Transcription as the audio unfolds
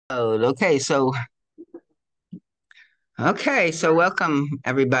Okay, so welcome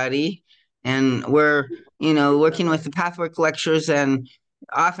everybody. And we're, working with the Pathwork lectures, and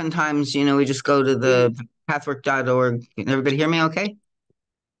oftentimes, we just go to the pathwork.org. Can everybody hear me okay?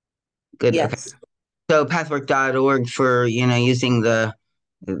 Good. Okay. Yes. So pathwork.org for, using the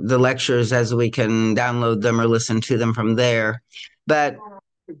lectures, as we can download them or listen to them from there. But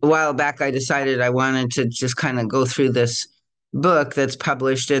a while back, I decided I wanted to just kind of go through this book that's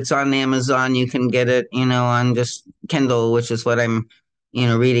published. It's on Amazon. You can get it, on just Kindle, which is what I'm,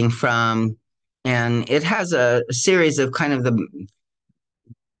 reading from. And it has a series of kind of the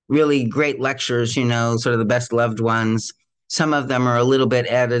really great lectures, sort of the best loved ones. Some of them are a little bit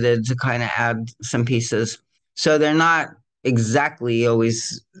edited to kind of add some pieces. So they're not exactly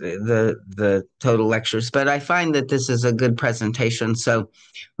always the total lectures, but I find that this is a good presentation. So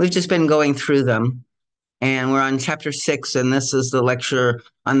we've just been going through them, and we're on chapter 6, and this is the lecture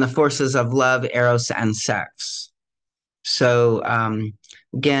on the forces of love, eros, and sex. So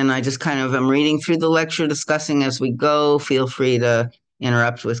again, I just kind of am reading through the lecture, discussing as we go. Feel free to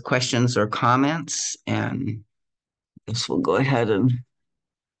interrupt with questions or comments, and I guess we'll go ahead and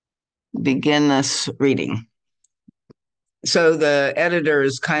begin this reading. So the editor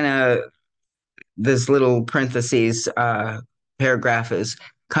is kind of this little parentheses paragraph is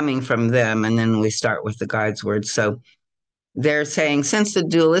coming from them, and then we start with the guide's words. So they're saying, since the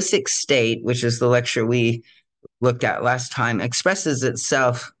dualistic state, which is the lecture we looked at last time, expresses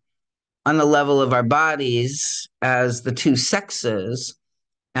itself on the level of our bodies as the two sexes,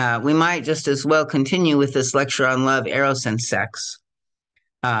 we might just as well continue with this lecture on love, eros, and sex,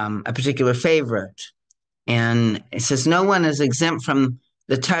 a particular favorite. And it says, no one is exempt from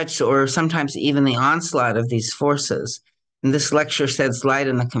the touch or sometimes even the onslaught of these forces. And this lecture sheds light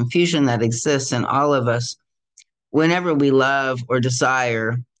on the confusion that exists in all of us whenever we love or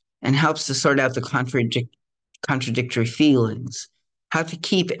desire, and helps to sort out the contradictory feelings. How to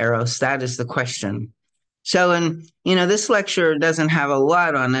keep eros, that is the question. So, and, this lecture doesn't have a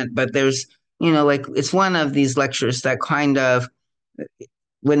lot on it, but there's, like it's one of these lectures that kind of,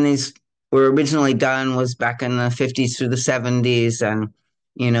 when these were originally done, was back in the 50s through the 70s. And,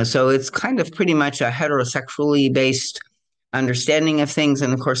 so it's kind of pretty much a heterosexually based understanding of things.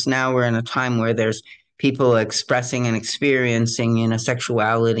 And of course, now we're in a time where there's people expressing and experiencing,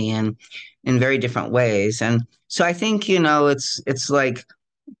 sexuality in very different ways. And so I think, it's like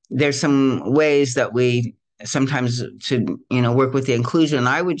there's some ways that we sometimes to, work with the inclusion.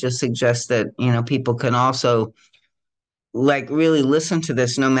 I would just suggest that, people can also like really listen to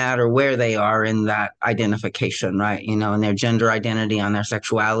this no matter where they are in that identification, right? In their gender identity, on their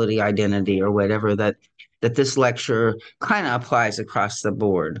sexuality identity, or whatever, that this lecture kind of applies across the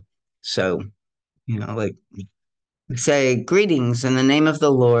board. So, like say, greetings in the name of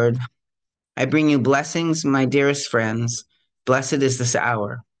the Lord. I bring you blessings, my dearest friends. Blessed is this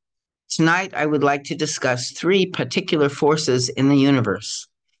hour. Tonight, I would like to discuss three particular forces in the universe: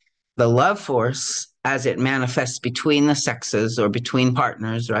 the love force, as it manifests between the sexes or between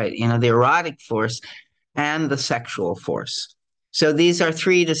partners, right? The erotic force, and the sexual force. So these are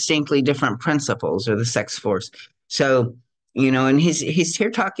three distinctly different principles, or the sex force. So, and he's here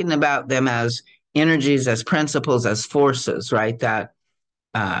talking about them as energies, as principles, as forces, right? That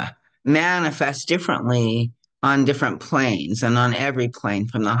uh, manifest differently on different planes, and on every plane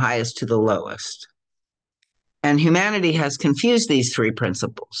from the highest to the lowest. And humanity has confused these three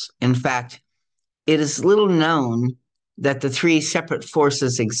principles. In fact, it is little known that the three separate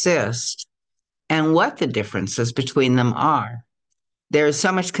forces exist and what the differences between them are. There is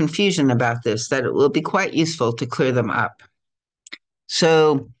so much confusion about this that it will be quite useful to clear them up.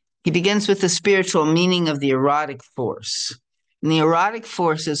 So he begins with the spiritual meaning of the erotic force. And the erotic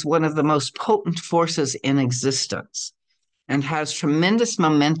force is one of the most potent forces in existence and has tremendous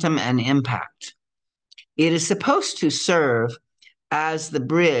momentum and impact. It is supposed to serve as the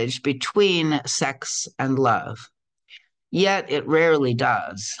bridge between sex and love, yet it rarely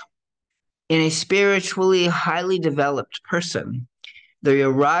does. In a spiritually highly developed person, the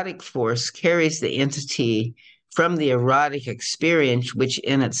erotic force carries the entity from the erotic experience, which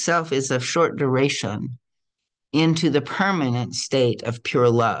in itself is of short duration, into the permanent state of pure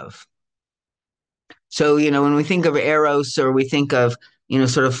love. So, when we think of Eros, or we think of,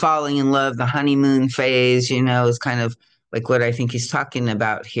 sort of falling in love, the honeymoon phase, is kind of like what I think he's talking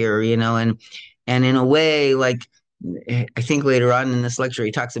about here, and in a way, like I think later on in this lecture,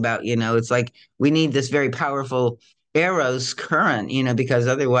 he talks about, it's like we need this very powerful Eros current, because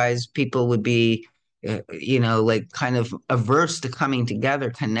otherwise people would be, like kind of averse to coming together,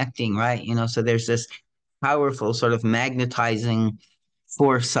 connecting, right? So there's this powerful sort of magnetizing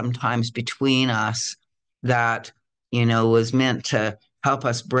force sometimes between us that, was meant to help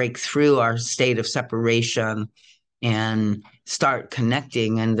us break through our state of separation and start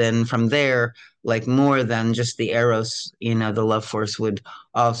connecting. And then from there, like more than just the Eros, the love force would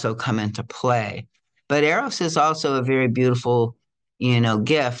also come into play. But Eros is also a very beautiful,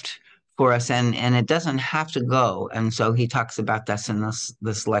 gift for us, and it doesn't have to go. And so he talks about this in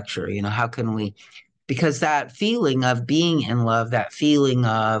this lecture. How can we, because that feeling of being in love, that feeling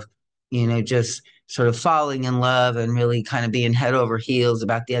of, just sort of falling in love and really kind of being head over heels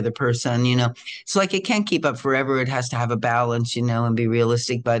about the other person, it's like it can't keep up forever. It has to have a balance, and be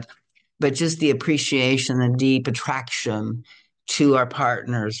realistic, but just the appreciation, the deep attraction to our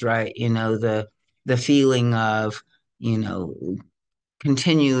partners, right? The feeling of, you know,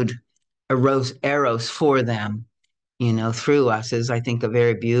 continued eros for them, through us is, I think, a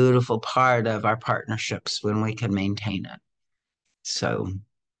very beautiful part of our partnerships when we can maintain it. So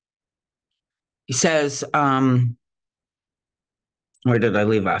he says, where did I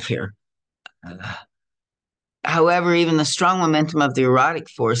leave off here? Uh, However, even the strong momentum of the erotic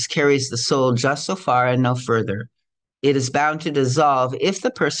force carries the soul just so far and no further. It is bound to dissolve if the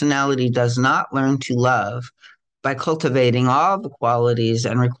personality does not learn to love by cultivating all the qualities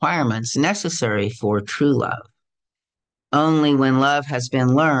and requirements necessary for true love. Only when love has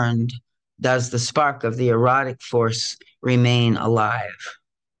been learned does the spark of the erotic force remain alive.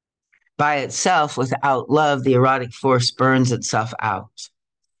 By itself, without love, the erotic force burns itself out.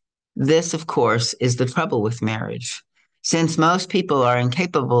 This, of course, is the trouble with marriage. Since most people are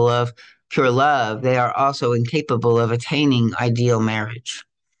incapable of pure love, they are also incapable of attaining ideal marriage.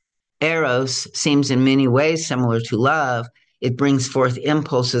 Eros seems in many ways similar to love. It brings forth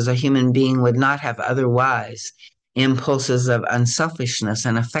impulses a human being would not have otherwise, impulses of unselfishness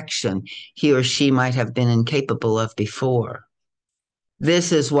and affection he or she might have been incapable of before.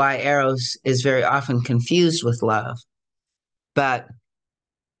 This is why Eros is very often confused with love. But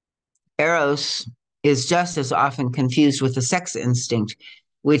Eros is just as often confused with the sex instinct,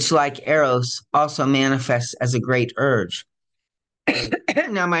 which, like Eros, also manifests as a great urge.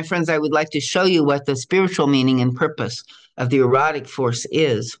 Now, my friends, I would like to show you what the spiritual meaning and purpose of the erotic force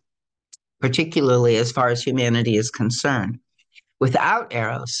is, particularly as far as humanity is concerned. Without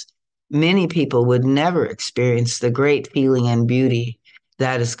Eros, many people would never experience the great feeling and beauty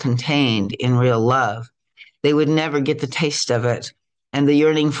that is contained in real love. They would never get the taste of it, and the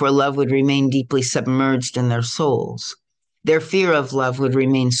yearning for love would remain deeply submerged in their souls. Their fear of love would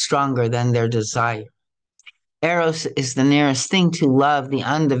remain stronger than their desire. Eros is the nearest thing to love the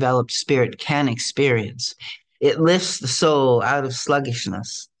undeveloped spirit can experience. It lifts the soul out of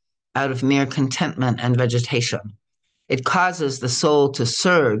sluggishness, out of mere contentment and vegetation. It causes the soul to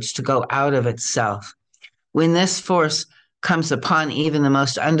surge, to go out of itself. When this force comes upon even the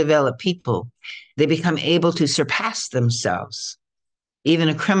most undeveloped people, they become able to surpass themselves. Even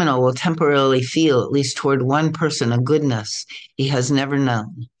a criminal will temporarily feel, at least toward one person, a goodness he has never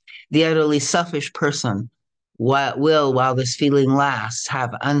known. The utterly selfish person will, while this feeling lasts,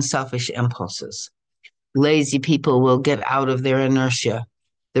 have unselfish impulses. Lazy people will get out of their inertia.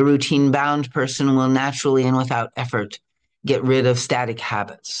 The routine bound person will naturally and without effort get rid of static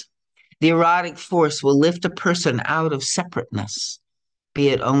habits. The erotic force will lift a person out of separateness, be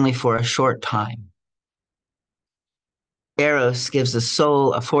it only for a short time. Eros gives the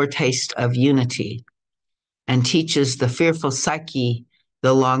soul a foretaste of unity and teaches the fearful psyche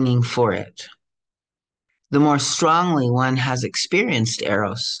the longing for it. The more strongly one has experienced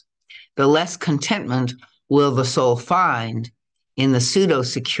Eros, the less contentment will the soul find in the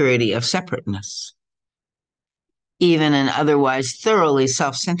pseudo-security of separateness. Even an otherwise thoroughly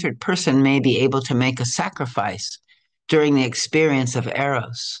self-centered person may be able to make a sacrifice during the experience of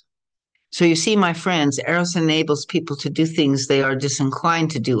Eros. So you see, my friends, Eros enables people to do things they are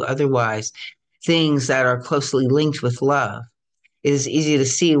disinclined to do otherwise, things that are closely linked with love. It is easy to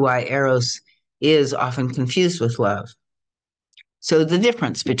see why Eros is often confused with love. So the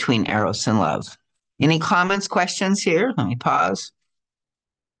difference between Eros and love. Any comments, questions here? Let me pause.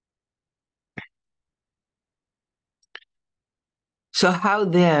 So how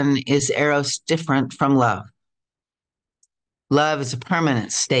then is Eros different from love? Love is a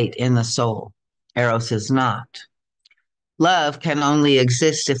permanent state in the soul. Eros is not. Love can only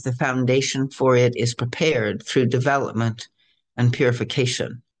exist if the foundation for it is prepared through development and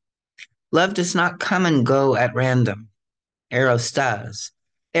purification. Love does not come and go at random. Eros does.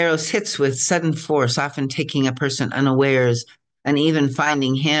 Eros hits with sudden force, often taking a person unawares and even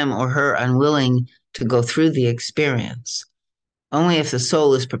finding him or her unwilling to go through the experience. Only if the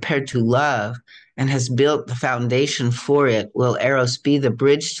soul is prepared to love and has built the foundation for it, will Eros be the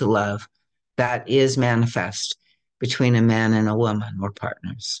bridge to love that is manifest between a man and a woman or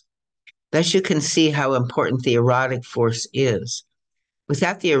partners. Thus, you can see how important the erotic force is.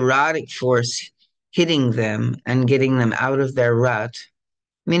 Without the erotic force hitting them and getting them out of their rut,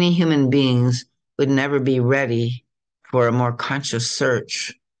 many human beings would never be ready for a more conscious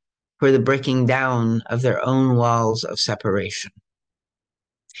search for the breaking down of their own walls of separation.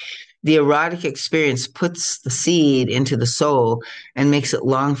 The erotic experience puts the seed into the soul and makes it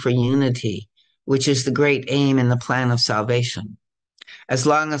long for unity, which is the great aim in the plan of salvation. As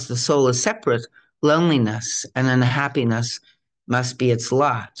long as the soul is separate, loneliness and unhappiness must be its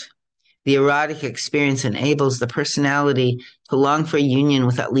lot. The erotic experience enables the personality to long for union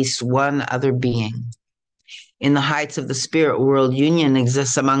with at least one other being. In the heights of the spirit world, union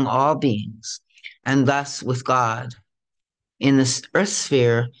exists among all beings, and thus with God. In the earth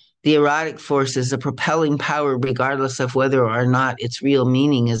sphere, the erotic force is a propelling power regardless of whether or not its real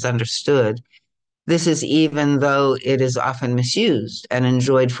meaning is understood. This is even though it is often misused and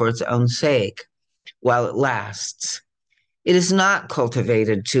enjoyed for its own sake while it lasts. It is not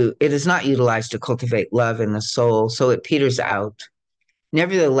utilized to cultivate love in the soul, so it peters out.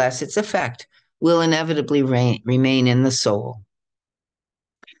 Nevertheless, its effect will inevitably remain in the soul.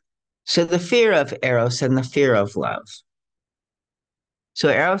 So the fear of Eros and the fear of love. So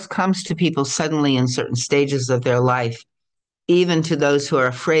Eros comes to people suddenly in certain stages of their life, even to those who are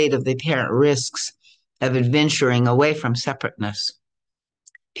afraid of the apparent risks of adventuring away from separateness.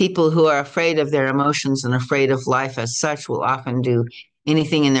 People who are afraid of their emotions and afraid of life as such will often do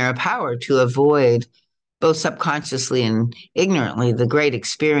anything in their power to avoid, both subconsciously and ignorantly, the great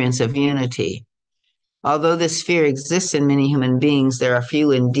experience of unity. Although this fear exists in many human beings, there are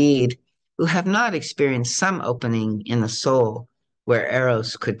few indeed who have not experienced some opening in the soul where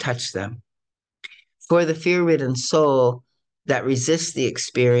Eros could touch them. For the fear-ridden soul that resists the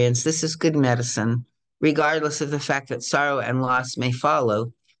experience, this is good medicine, regardless of the fact that sorrow and loss may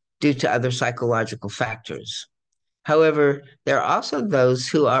follow due to other psychological factors. However, there are also those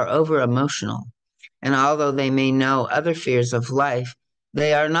who are over-emotional, and although they may know other fears of life,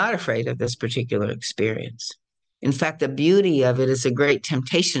 they are not afraid of this particular experience. In fact, the beauty of it is a great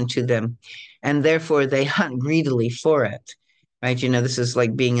temptation to them, and therefore they hunt greedily for it. Right? This is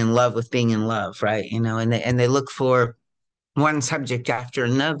like being in love with being in love, right? And they look for one subject after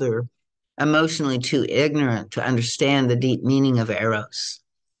another, emotionally too ignorant to understand the deep meaning of Eros.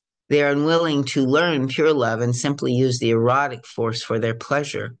 They are unwilling to learn pure love and simply use the erotic force for their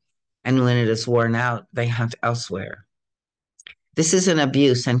pleasure. And when it is worn out, they hunt elsewhere. This is an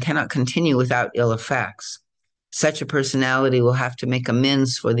abuse and cannot continue without ill effects. Such a personality will have to make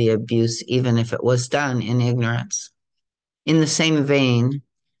amends for the abuse, even if it was done in ignorance. In the same vein,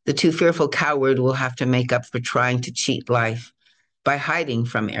 the too fearful coward will have to make up for trying to cheat life by hiding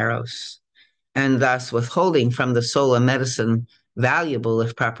from Eros, and thus withholding from the soul a medicine valuable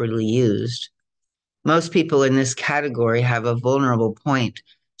if properly used. Most people in this category have a vulnerable point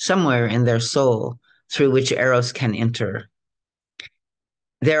somewhere in their soul through which Eros can enter.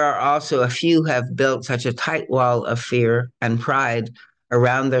 There are also a few who have built such a tight wall of fear and pride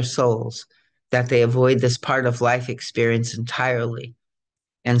around their souls that they avoid this part of life experience entirely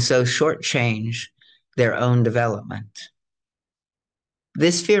and so shortchange their own development.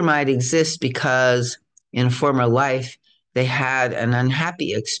 This fear might exist because in a former life they had an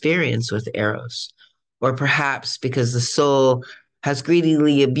unhappy experience with Eros, or perhaps because the soul has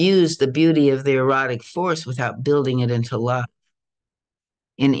greedily abused the beauty of the erotic force without building it into love.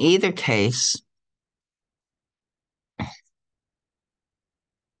 In either case,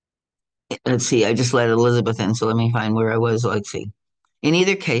 let's see, I just let Elizabeth in, so let me find where I was. Let's see. In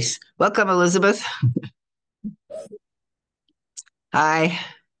either case, welcome, Elizabeth. Hi.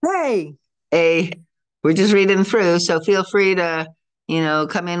 Hey, Hey, we're just reading through, so feel free to,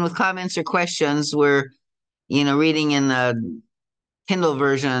 come in with comments or questions. We're, reading in the Kindle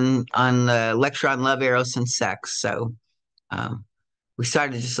version on the lecture on love, eros, and sex. So um, we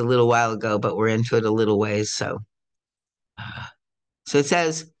started just a little while ago, but we're into it a little ways. Uh, so it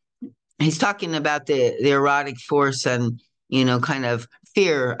says he's talking about the erotic force and kind of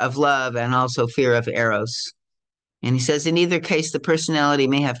fear of love and also fear of eros. And he says in either case, the personality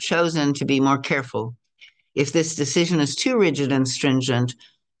may have chosen to be more careful. If this decision is too rigid and stringent,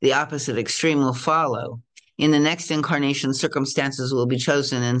 the opposite extreme will follow. In the next incarnation, circumstances will be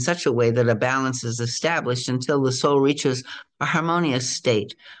chosen in such a way that a balance is established until the soul reaches a harmonious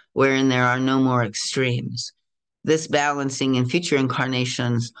state wherein there are no more extremes. This balancing in future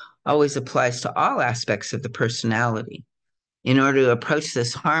incarnations always applies to all aspects of the personality. In order to approach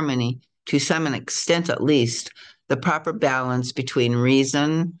this harmony, to some extent at least, the proper balance between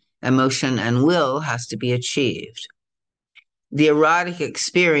reason, emotion, and will has to be achieved. The erotic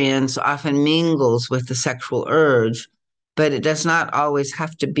experience often mingles with the sexual urge, but it does not always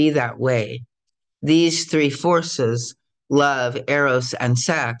have to be that way. These three forces, love, eros, and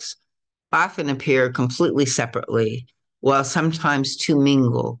sex, often appear completely separately, while sometimes to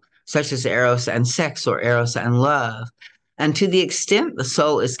mingle, such as eros and sex or eros and love. And to the extent the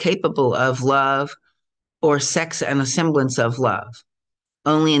soul is capable of love or sex and a semblance of love,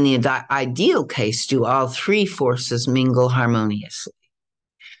 only in the ideal case do all three forces mingle harmoniously.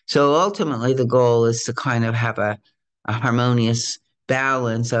 So ultimately, the goal is to kind of have a harmonious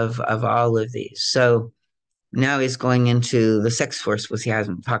balance of all of these. So now he's going into the sex force, which he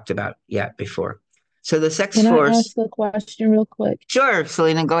hasn't talked about yet before. So the sex Can I force, ask a question real quick? sure,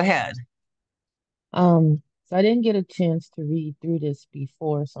 Selena, go ahead. So I didn't get a chance to read through this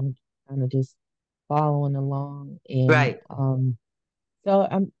before, so I'm kind of just following along. And Right. so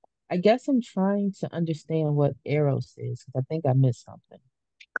I guess I'm trying to understand what Eros is because I think I missed something.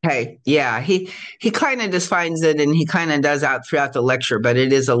 Okay, yeah, he kind of defines it, and he kind of does out throughout the lecture, but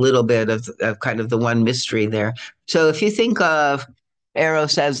it is a little bit of kind of the one mystery there. So if you think of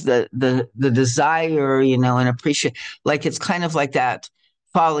Eros as the desire, and appreciate, like it's kind of like that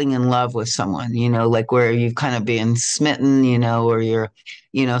falling in love with someone, like where you've kind of been smitten, or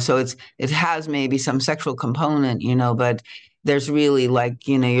so it has maybe some sexual component, but there's really like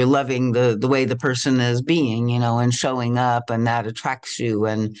you're loving the way the person is being, and showing up, and that attracts you,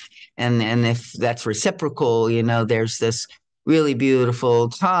 and if that's reciprocal, there's this really beautiful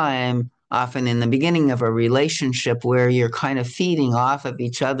time often in the beginning of a relationship where you're kind of feeding off of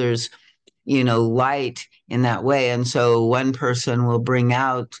each other's light in that way. And so one person will bring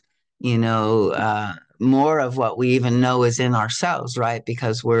out, more of what we even know is in ourselves, right?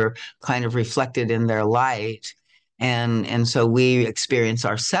 Because we're kind of reflected in their light. And so we experience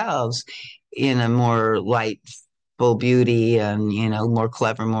ourselves in a more lightful beauty and, more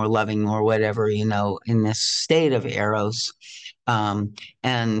clever, more loving, more whatever, in this state of Eros. Um,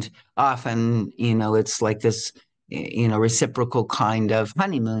 and often, it's like this reciprocal kind of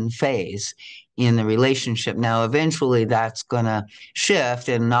honeymoon phase in the relationship. Now, eventually that's going to shift.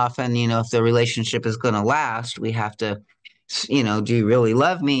 And often, if the relationship is going to last, we have to, do you really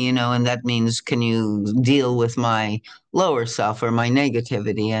love me? And that means, can you deal with my lower self or my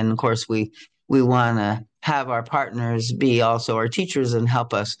negativity? And of course, we want to have our partners be also our teachers and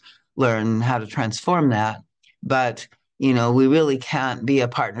help us learn how to transform that. But we really can't be a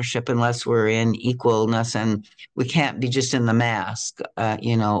partnership unless we're in equalness, and we can't be just in the mask,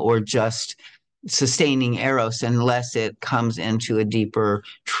 or just sustaining Eros unless it comes into a deeper,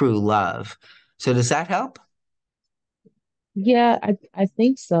 true love. So, does that help? Yeah, I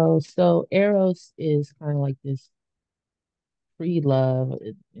think so. So Eros is kind of like this free love,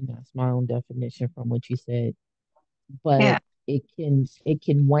 and that's my own definition from what you said, Yeah. but it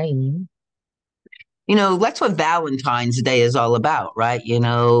can wane. That's what Valentine's Day is all about, right?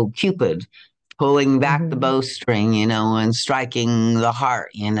 Cupid pulling back the Hmm. bowstring, and striking the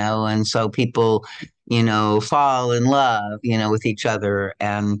heart, and so people, fall in love, with each other.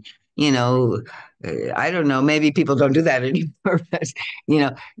 And, you know, I don't know, maybe people don't do that anymore, but,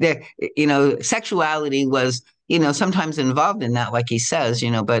 the, sexuality was, sometimes involved in that, like he says,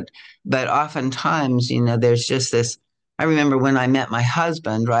 but oftentimes, there's just this. I remember when I met my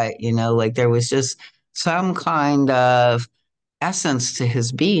husband, right? Like there was just some kind of essence to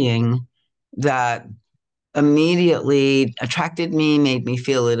his being that immediately attracted me, made me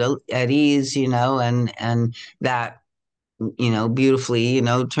feel at ease, and that, beautifully,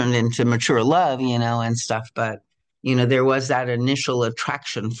 turned into mature love, and stuff. But, there was that initial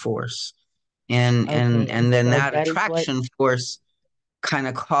attraction force. And and Okay, and and then so that that is what. attraction force kind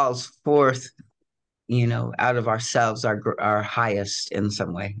of calls forth, out of ourselves our highest in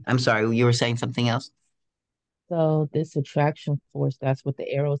some way. I'm sorry, you were saying something else? So this attraction force, that's what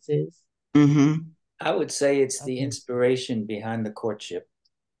the Eros is. Mm-hmm. I would say it's the Okay. inspiration behind the courtship.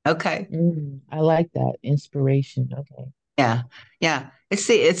 Okay. I like that. Inspiration. Okay. Yeah. Yeah. It's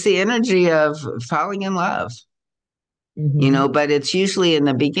the energy of falling in love, Hmm. but it's usually in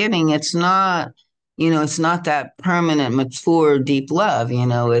the beginning, it's not that permanent, mature, deep love,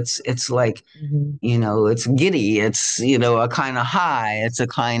 it's like, Hmm. it's giddy, it's, a kind of high, it's a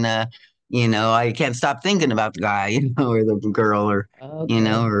kind of, I can't stop thinking about the guy, or the girl, Okay.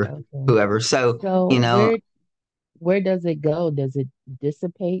 or Okay. whoever. So, So where does it go? Does it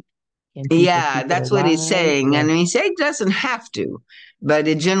dissipate? Can people yeah, keep it that's what he's alive saying. And or? he said it doesn't have to, but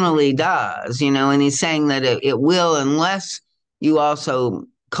it generally does, and he's saying that it will, unless you also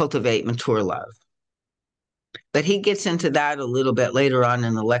cultivate mature love. But he gets into that a little bit later on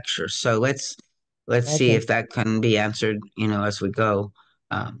in the lecture. So let's see Okay. if that can be answered, as we go.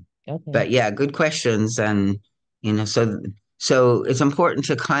 Um, Okay. but yeah, good questions, and so it's important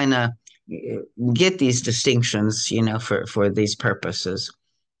to kind of get these distinctions, for these purposes,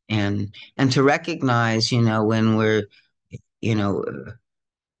 and to recognize, when we're, you know,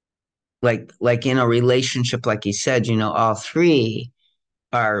 like in a relationship, like you said, all three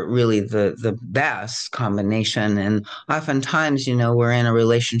are really the best combination. And oftentimes, we're in a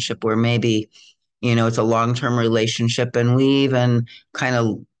relationship where maybe, it's a long-term relationship and we even kind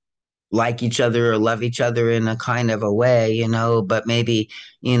of like each other or love each other in a kind of a way, but maybe,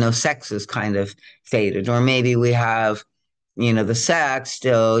 sex is kind of faded, or maybe we have, the sex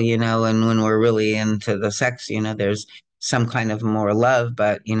still, and when we're really into the sex, there's some kind of more love,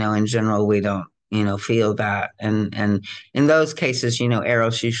 but, in general, we don't, feel that. And in those cases,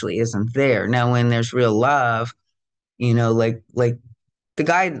 Eros usually isn't there. Now, when there's real love, like the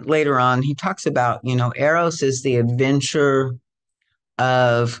guy later on, he talks about, Eros is the adventure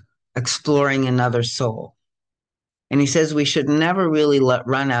of exploring another soul. And he says we should never really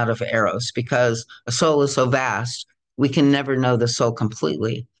run out of Eros because a soul is so vast, we can never know the soul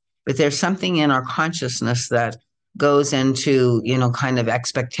completely. But there's something in our consciousness that goes into, kind of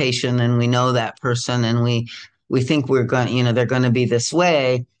expectation, and we know that person, and we think we're going, they're going to be this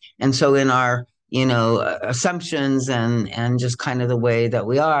way. And so in our, assumptions and just kind of the way that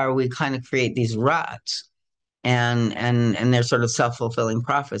we are, we kind of create these ruts, and they're sort of self-fulfilling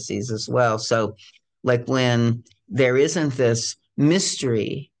prophecies as well. So like when there isn't this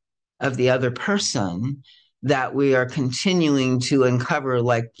mystery of the other person that we are continuing to uncover,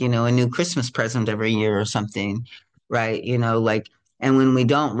 like, a new Christmas present every year or something, right? Like, and when we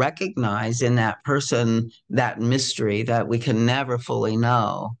don't recognize in that person that mystery that we can never fully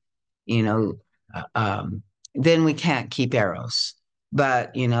know, you know uh, um, then we can't keep Eros.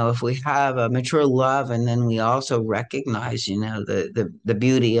 But, if we have a mature love, and then we also recognize, the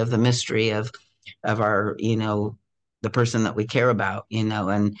beauty of the mystery of our, the person that we care about,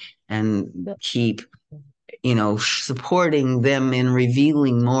 and So, keep, supporting them in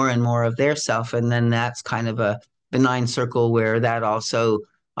revealing more and more of their self. And then that's kind of a benign circle where that also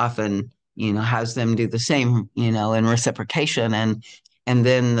often, has them do the same, in reciprocation. And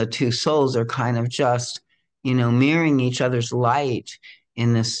then the two souls are kind of just, mirroring each other's light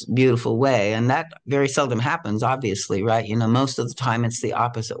in this beautiful way. And that very seldom happens, obviously, right? Most of the time it's the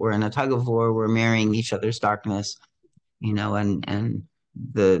opposite. We're in a tug of war, we're mirroring each other's darkness, and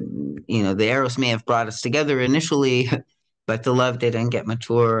the Eros may have brought us together initially, but the love didn't get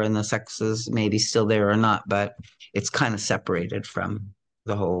mature, and the sex is maybe still there or not, but it's kind of separated from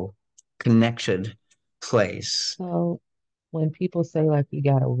the whole connected place. so when people say like you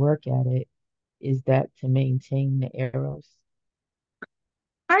gotta work at it, is that to maintain the Eros?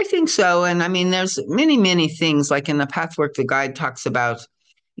 I think so. And I mean, there's many, many things like in the Pathwork, the guide talks about,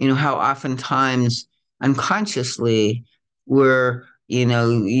 how oftentimes unconsciously we're,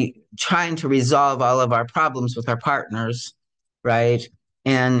 trying to resolve all of our problems with our partners, right?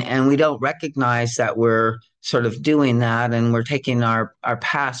 And we don't recognize that we're sort of doing that, and we're taking our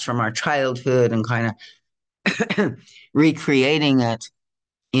past from our childhood and kind of recreating it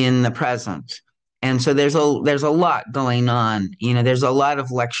in the present. And so there's a lot going on. There's a lot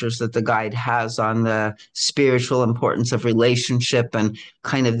of lectures that the guide has on the spiritual importance of relationship and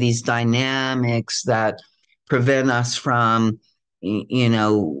kind of these dynamics that prevent us from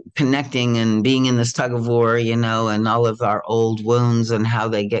connecting and being in this tug of war, and all of our old wounds and how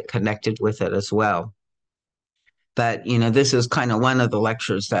they get connected with it as well. But this is kind of one of the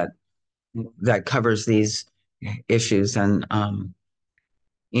lectures that covers these issues. And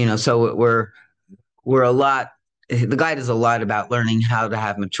so we're a lot, the guide is a lot about learning how to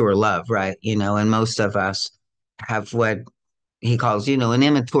have mature love, right? And most of us have what he calls, an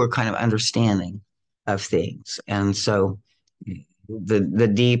immature kind of understanding of things. And so the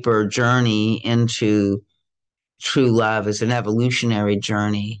deeper journey into true love is an evolutionary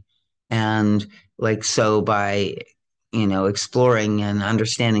journey. And like, so by, exploring and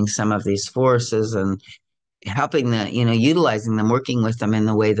understanding some of these forces and helping the, utilizing them, working with them in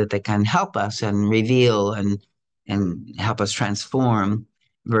the way that they can help us and reveal and help us transform,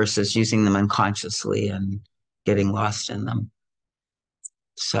 versus using them unconsciously and getting lost in them.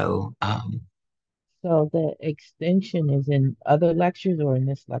 So So the extension is in other lectures or in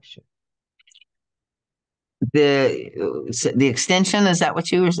this lecture? the extension, is that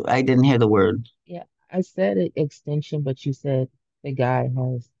what you were? I didn't hear the word. Yeah, I said extension, but you said the guy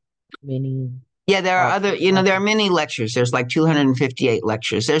has many. Yeah, there are Oh, other, there are okay. many lectures. There's like 258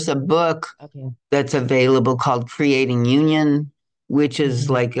 lectures. There's a book Okay. that's available called Creating Union, which is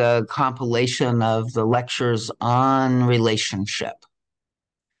Hmm. like a compilation of the lectures on relationship.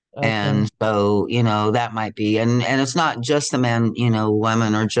 Okay. And so, that might be, and it's not just the man,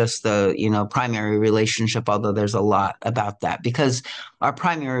 women, or just the, primary relationship, although there's a lot about that because our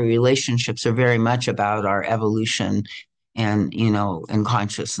primary relationships are very much about our evolution and, and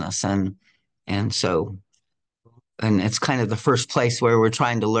consciousness. And so and it's kind of the first place where we're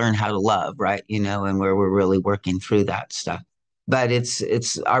trying to learn how to love, right, and where we're really working through that stuff. But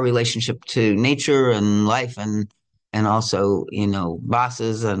it's our relationship to nature and life, and also,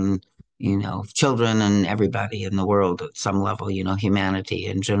 bosses and, children and everybody in the world at some level, humanity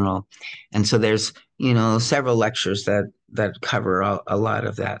in general. And so there's, several lectures that cover a lot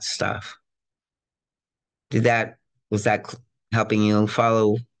of that stuff. did that Was that helping you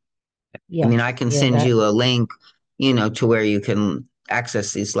follow? I mean, I Yes. can Yeah, send that you a link, to where you can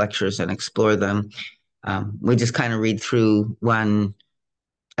access these lectures and explore them. We just kind of read through one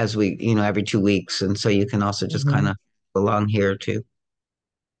as we, every 2 weeks. And so you can also just kind hmm of belong here too.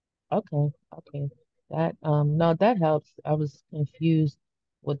 Okay. Okay. That no, that helps. I was confused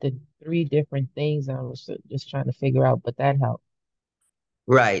with the three different things I was just trying to figure out, but that helped.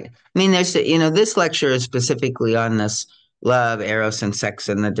 Right. I mean, this lecture is specifically on this love, eros, and sex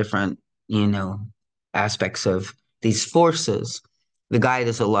and the different, you know, aspects of these forces. The guide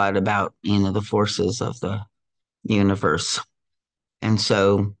is a lot about, the forces of the universe. And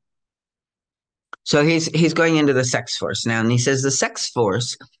so he's going into the sex force now, and he says the sex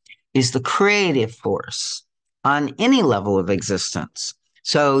force is the creative force on any level of existence.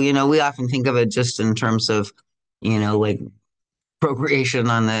 So, we often think of it just in terms of, like procreation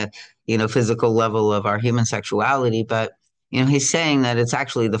on the, physical level of our human sexuality. But, he's saying that it's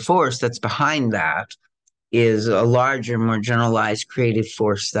actually the force that's behind that is a larger, more generalized creative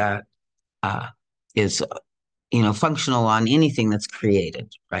force that uh, is functional on anything that's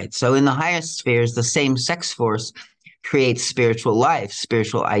created, right? So in the highest spheres, the same sex force creates spiritual life,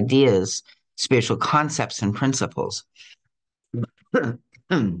 spiritual ideas, spiritual concepts and principles. I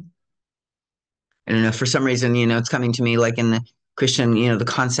don't know, for some reason, it's coming to me like in the Christian, the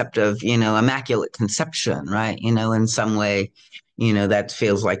concept of, immaculate conception, right? In some way, that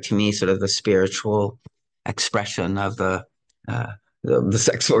feels like to me sort of the spiritual expression of uh, the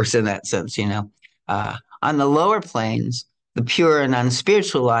sex force in that sense. On the lower planes, the pure and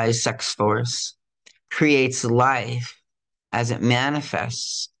unspiritualized sex force creates life as it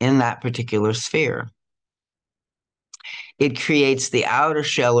manifests in that particular sphere. It creates the outer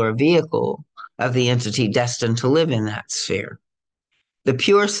shell or vehicle of the entity destined to live in that sphere. The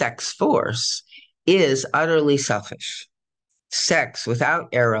pure sex force is utterly selfish. Sex without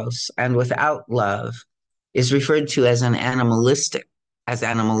eros and without love is referred to as animalistic.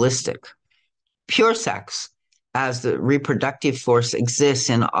 Pure sex, as the reproductive force, exists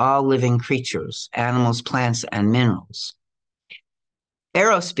in all living creatures, animals, plants, and minerals.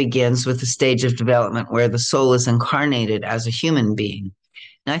 Eros begins with the stage of development where the soul is incarnated as a human being.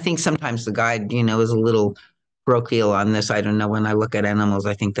 And I think sometimes the guide, is a little parochial on this. I don't know. When I look at animals,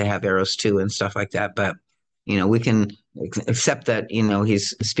 I think they have arrows too and stuff like that. But, we can accept that,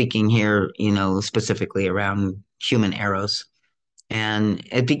 he's speaking here, specifically around human arrows. And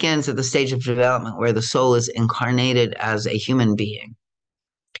it begins at the stage of development where the soul is incarnated as a human being.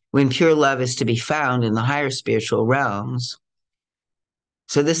 When pure love is to be found in the higher spiritual realms,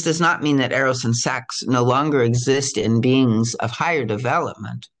 so this does not mean that eros and sex no longer exist in beings of higher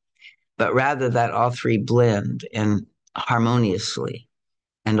development, but rather that all three blend in harmoniously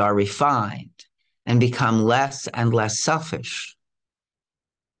and are refined and become less and less selfish.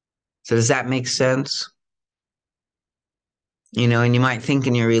 So does that make sense? And you might think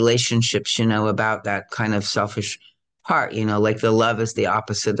in your relationships, about that kind of selfish part, like the love is the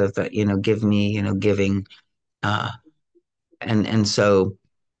opposite of the, give me, giving. Uh, and so,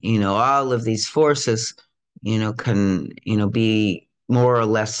 all of these forces, can, be more or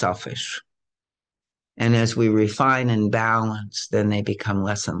less selfish. And as we refine and balance, then they become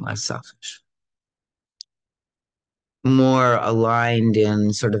less and less selfish, more aligned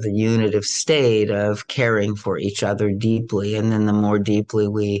in sort of the unitive state of caring for each other deeply. And then the more deeply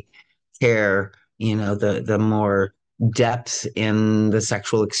we care, the more depth in the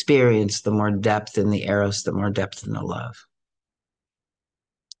sexual experience, the more depth in the eros, the more depth in the love.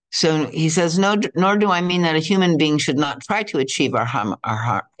 So he says, no, nor do I mean that a human being should not try to achieve a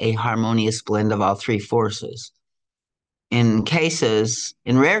harmonious blend of all three forces. In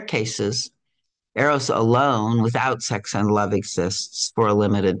rare cases, eros alone without sex and love exists for a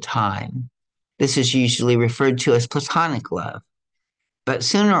limited time. This is usually referred to as platonic love. But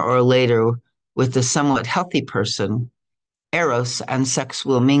sooner or later, with the somewhat healthy person, Eros and sex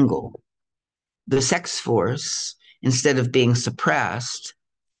will mingle. The sex force, instead of being suppressed,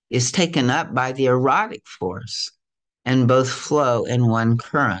 is taken up by the erotic force, and both flow in one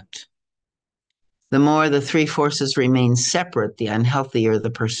current. The more the three forces remain separate, the unhealthier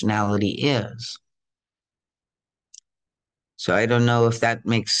the personality is. So I don't know if that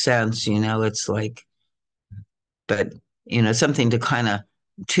makes sense. It's like, but, something to kind of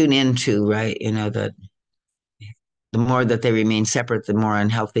tune into, right? That the more that they remain separate, the more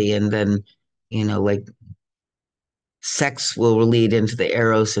unhealthy. And then, like sex will lead into the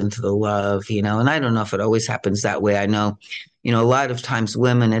eros, into the love, and I don't know if it always happens that way. I know, a lot of times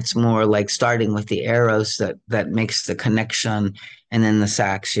women, it's more like starting with the eros that makes the connection, and then the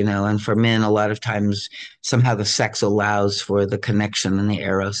sex, and for men, a lot of times somehow the sex allows for the connection and the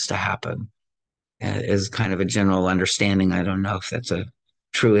eros to happen, is kind of a general understanding. I don't know if that's a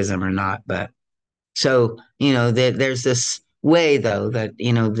truism or not, but so, there's this way though that,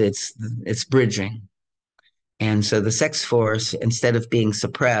 it's bridging. And so the sex force, instead of being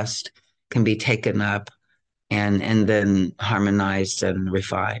suppressed, can be taken up and then harmonized and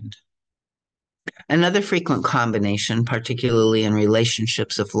refined. Another frequent combination, particularly in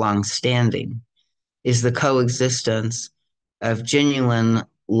relationships of long standing, is the coexistence of genuine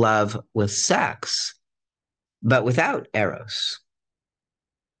love with sex, but without eros.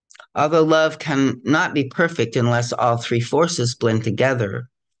 Although love can not be perfect unless all three forces blend together,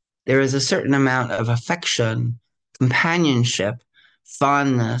 there is a certain amount of affection, companionship,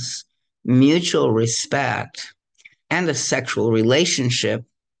 fondness, mutual respect, and a sexual relationship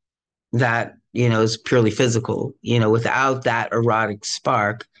that, is purely physical, without that erotic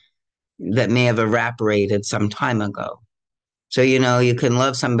spark that may have evaporated some time ago. So, you can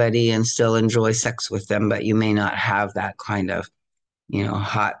love somebody and still enjoy sex with them, but you may not have that kind of,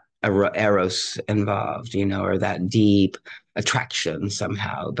 hot eros involved, or that deep attraction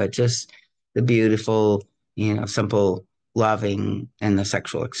somehow, but just the beautiful, simple loving and the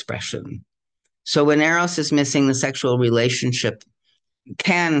sexual expression. So when eros is missing, the sexual relationship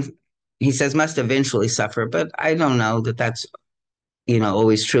can, he says, must eventually suffer, but I don't know that that's,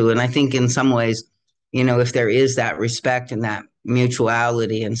 always true. And I think in some ways, if there is that respect and that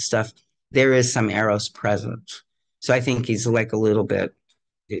mutuality and stuff, there is some eros present. So I think he's like a little bit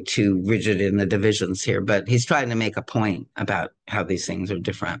too rigid in the divisions here, but he's trying to make a point about how these things are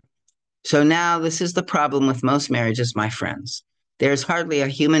different. So now this is the problem with most marriages, my friends. There's hardly a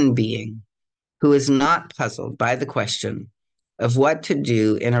human being who is not puzzled by the question of what to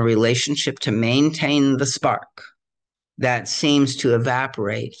do in a relationship to maintain the spark that seems to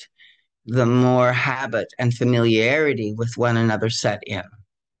evaporate the more habit and familiarity with one another set in.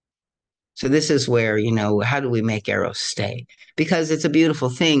 So this is where, how do we make Eros stay? Because it's a beautiful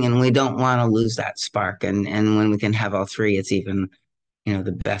thing and we don't want to lose that spark. And when we can have all three, it's even,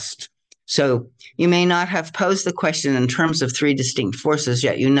 the best. So you may not have posed the question in terms of three distinct forces,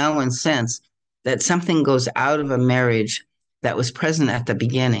 yet you know and sense that something goes out of a marriage that was present at the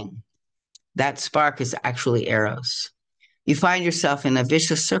beginning. That spark is actually Eros. You find yourself in a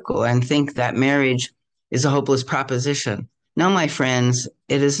vicious circle and think that marriage is a hopeless proposition. No, my friends,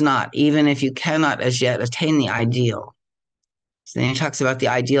 it is not, even if you cannot as yet attain the ideal. So then he talks about the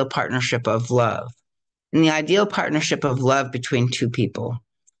ideal partnership of love. In the ideal partnership of love between two people,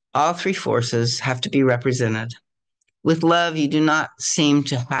 all three forces have to be represented. With love, you do not seem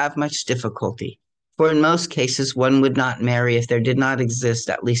to have much difficulty, for in most cases, one would not marry if there did not exist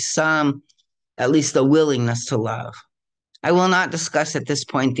at least the willingness to love. I will not discuss at this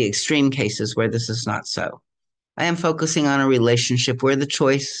point the extreme cases where this is not so. I am focusing on a relationship where the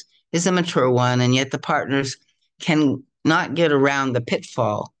choice is a mature one, and yet the partners can not get around the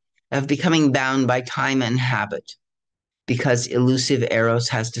pitfall of becoming bound by time and habit because elusive eros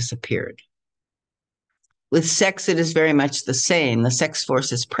has disappeared. With sex, it is very much the same. The sex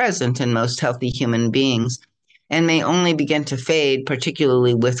force is present in most healthy human beings and may only begin to fade,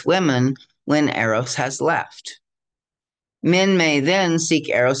 particularly with women, when eros has left. Men may then seek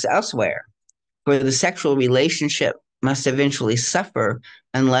eros elsewhere, for the sexual relationship must eventually suffer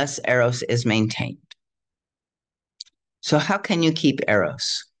unless eros is maintained. So how can you keep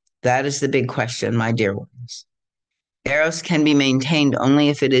eros? That is the big question, my dear ones. Eros can be maintained only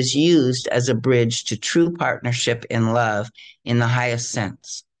if it is used as a bridge to true partnership in love in the highest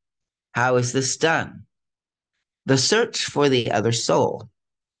sense. How is this done? The search for the other soul.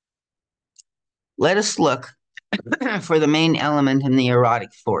 Let us look for the main element in the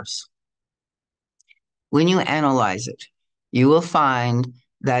erotic force. When you analyze it, you will find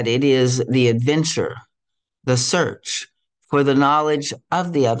that it is the adventure, the search for the knowledge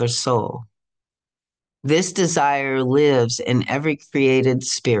of the other soul. This desire lives in every created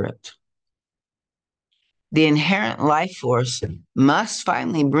spirit. The inherent life force must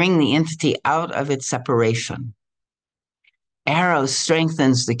finally bring the entity out of its separation. Eros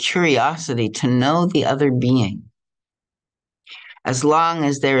strengthens the curiosity to know the other being. As long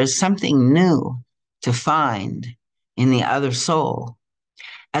as there is something new to find in the other soul,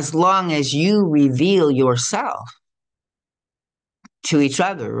 as long as you reveal yourself to each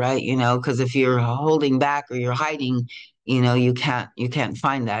other, right? Because if you're holding back or you're hiding, you can't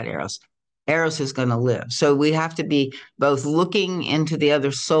find that Eros. Eros is going to live. So we have to be both looking into the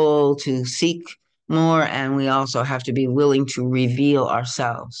other soul to seek more, and we also have to be willing to reveal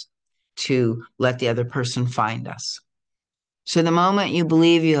ourselves to let the other person find us. So the moment you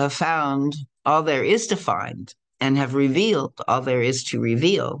believe you have found all there is to find and have revealed all there is to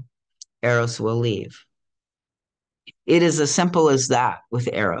reveal, Eros will leave. It is as simple as that with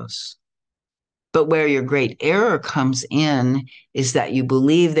Eros. But where your great error comes in is that you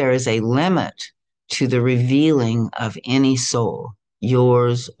believe there is a limit to the revealing of any soul,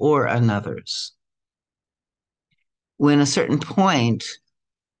 yours or another's. When a certain point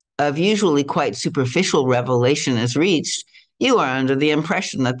of usually quite superficial revelation is reached, you are under the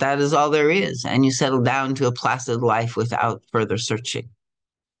impression that that is all there is, and you settle down to a placid life without further searching.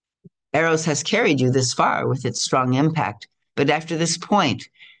 Eros has carried you this far with its strong impact, but after this point,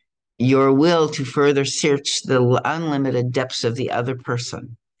 your will to further search the unlimited depths of the other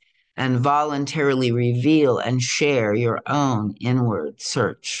person and voluntarily reveal and share your own inward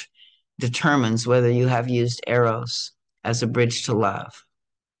search determines whether you have used Eros as a bridge to love.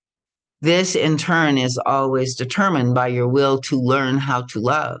 This, in turn, is always determined by your will to learn how to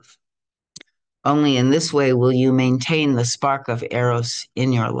love. Only in this way will you maintain the spark of Eros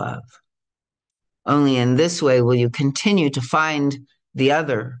in your love. Only in this way will you continue to find the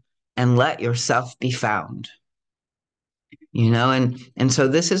other and let yourself be found. And so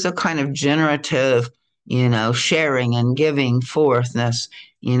this is a kind of generative, sharing and giving forthness,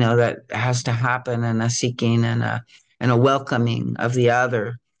 that has to happen, and a seeking and a welcoming of the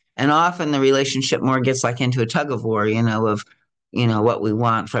other. And often the relationship more gets like into a tug of war, of what we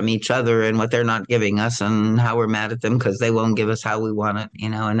want from each other and what they're not giving us, and how we're mad at them because they won't give us how we want it,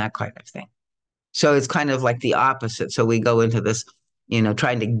 and that kind of thing. So it's kind of like the opposite. So we go into this,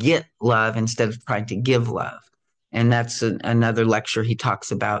 trying to get love instead of trying to give love. And that's another lecture he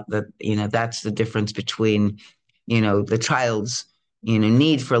talks about, that, that's the difference between, the child's,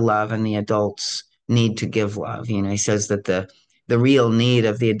 need for love and the adult's need to give love. He says that the real need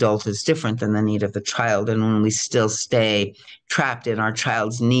of the adult is different than the need of the child. And when we still stay trapped in our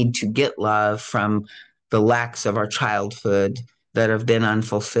child's need to get love from the lacks of our childhood that have been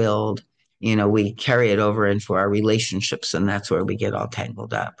unfulfilled, we carry it over into our relationships, and that's where we get all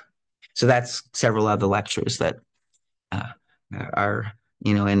tangled up. So that's several other lectures that uh, are,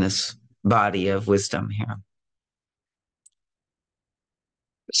 in this body of wisdom here.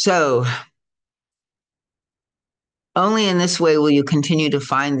 So only in this way will you continue to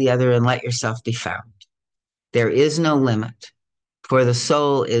find the other and let yourself be found. There is no limit, for the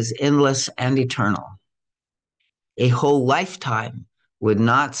soul is endless and eternal. A whole lifetime would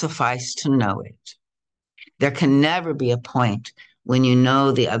not suffice to know it. There can never be a point when you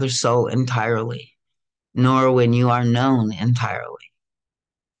know the other soul entirely, nor when you are known entirely.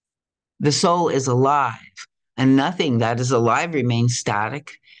 The soul is alive, and nothing that is alive remains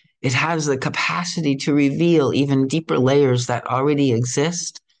static. It has the capacity to reveal even deeper layers that already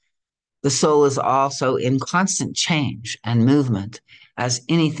exist. The soul is also in constant change and movement, as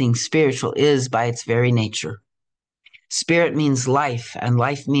anything spiritual is by its very nature. Spirit means life, and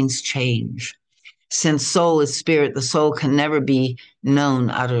life means change. Since soul is spirit, the soul can never be known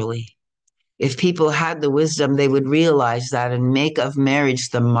utterly. If people had the wisdom, they would realize that and make of marriage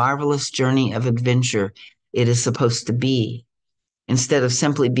the marvelous journey of adventure it is supposed to be, instead of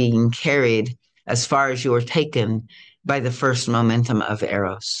simply being carried as far as you are taken by the first momentum of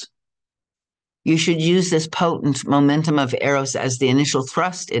Eros. You should use this potent momentum of Eros as the initial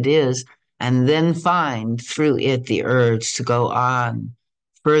thrust it is, and then find through it the urge to go on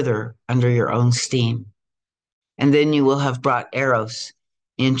further under your own steam. And then you will have brought Eros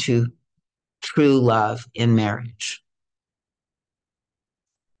into true love in marriage.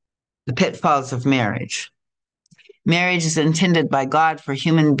 The pitfalls of marriage. Marriage is intended by God for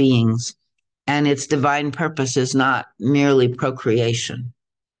human beings, and its divine purpose is not merely procreation.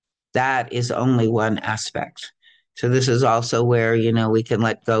 That is only one aspect. So this is also where, we can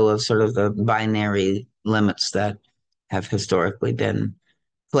let go of sort of the binary limits that have historically been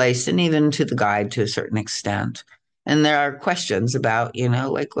place, and even to the guide to a certain extent. And there are questions about,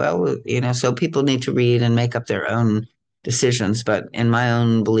 like, well, so people need to read and make up their own decisions. But in my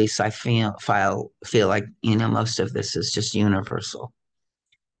own beliefs, I feel like, most of this is just universal.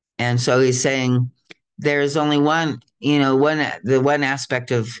 And so he's saying there's only the one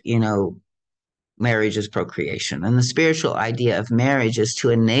aspect of, marriage is procreation. And the spiritual idea of marriage is to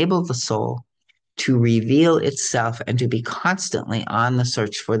enable the soul to reveal itself and to be constantly on the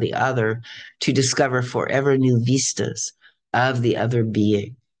search for the other, to discover forever new vistas of the other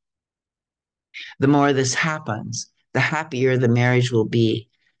being. The more this happens, the happier the marriage will be,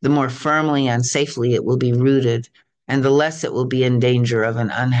 the more firmly and safely it will be rooted, and the less it will be in danger of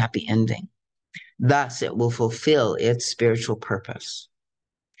an unhappy ending. Thus, it will fulfill its spiritual purpose.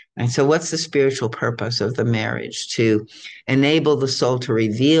 And so, what's the spiritual purpose of the marriage? To enable the soul to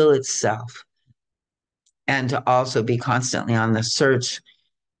reveal itself and to also be constantly on the search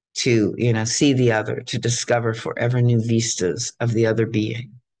to, see the other, to discover forever new vistas of the other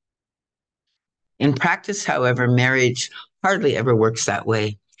being. In practice, however, marriage hardly ever works that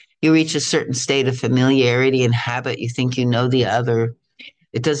way. You reach a certain state of familiarity and habit. You think you know the other.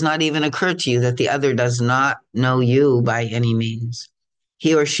 It does not even occur to you that the other does not know you by any means.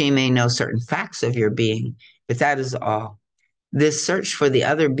 He or she may know certain facts of your being, but that is all. This search for the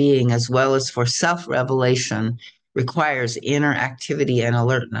other being, as well as for self-revelation, requires inner activity and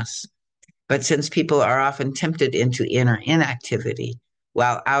alertness. But since people are often tempted into inner inactivity,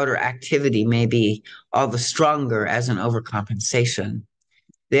 while outer activity may be all the stronger as an overcompensation,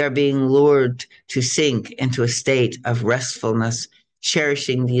 they are being lured to sink into a state of restfulness,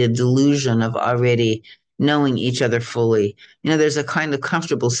 cherishing the delusion of already knowing each other fully. There's a kind of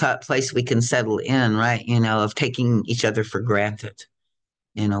comfortable place we can settle in, right? Of taking each other for granted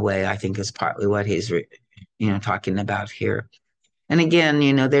in a way, I think is partly what he's, talking about here. And again,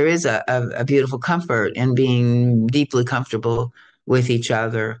 there is a beautiful comfort in being deeply comfortable with each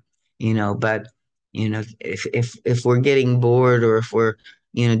other, but, if we're getting bored, or if we're,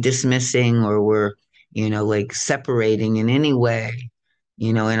 dismissing, or we're, like separating in any way,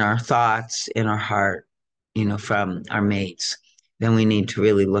 in our thoughts, in our heart, from our mates, then we need to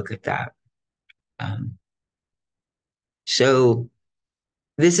really look at that. So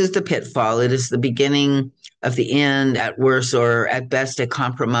this is the pitfall. It is the beginning of the end, at worst, or at best, a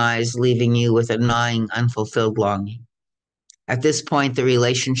compromise, leaving you with a gnawing, unfulfilled longing. At this point, the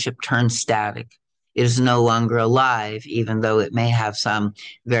relationship turns static. It is no longer alive, even though it may have some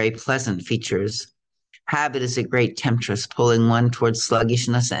very pleasant features. Habit is a great temptress, pulling one towards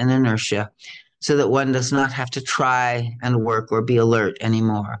sluggishness and inertia, so that one does not have to try and work or be alert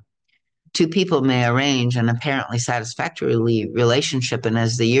anymore. Two people may arrange an apparently satisfactory relationship, and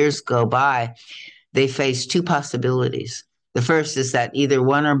as the years go by, they face two possibilities. The first is that either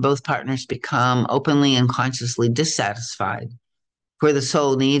one or both partners become openly and consciously dissatisfied, for the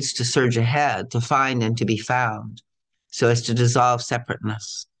soul needs to surge ahead to find and to be found, so as to dissolve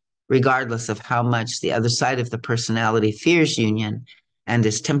separateness, regardless of how much the other side of the personality fears union and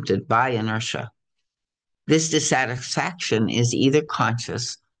is tempted by inertia. This dissatisfaction is either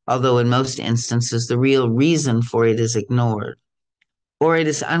conscious, although in most instances the real reason for it is ignored, or it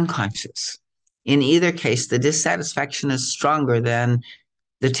is unconscious. In either case, the dissatisfaction is stronger than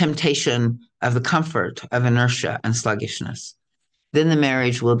the temptation of the comfort of inertia and sluggishness. Then the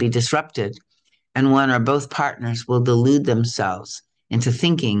marriage will be disrupted, and one or both partners will delude themselves into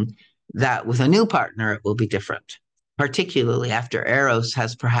thinking that with a new partner it will be different, particularly after Eros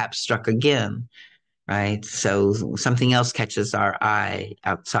has perhaps struck again, right? So something else catches our eye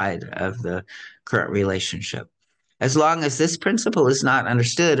outside of the current relationship. As long as this principle is not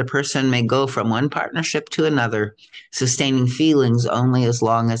understood, a person may go from one partnership to another, sustaining feelings only as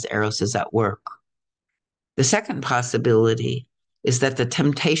long as Eros is at work. The second possibility is that the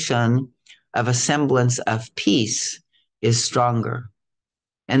temptation of a semblance of peace is stronger.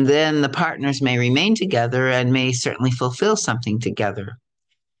 And then the partners may remain together and may certainly fulfill something together.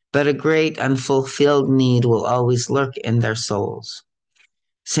 But a great unfulfilled need will always lurk in their souls.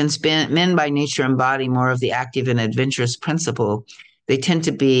 Since men by nature embody more of the active and adventurous principle, they tend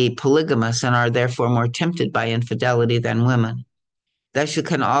to be polygamous and are therefore more tempted by infidelity than women. Thus, you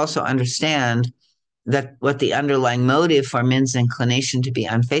can also understand that what the underlying motive for men's inclination to be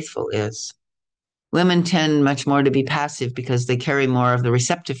unfaithful is. Women tend much more to be passive because they carry more of the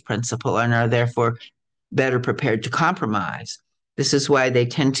receptive principle and are therefore better prepared to compromise. This is why they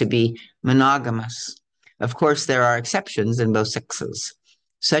tend to be monogamous. Of course, there are exceptions in both sexes.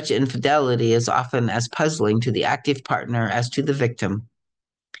 Such infidelity is often as puzzling to the active partner as to the victim.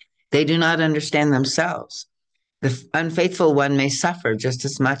 They do not understand themselves. The unfaithful one may suffer just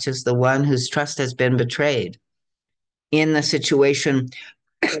as much as the one whose trust has been betrayed. In the situation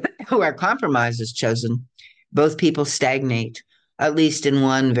where compromise is chosen, both people stagnate, at least in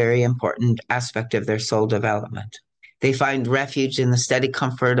one very important aspect of their soul development. They find refuge in the steady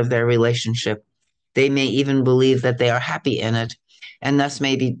comfort of their relationship. They may even believe that they are happy in it, and thus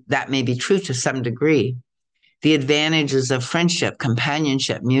that may be true to some degree. The advantages of friendship,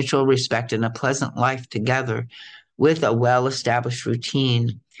 companionship, mutual respect, and a pleasant life together with a well established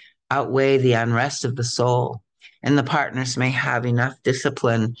routine outweigh the unrest of the soul, and the partners may have enough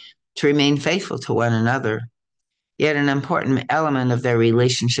discipline to remain faithful to one another. Yet an important element of their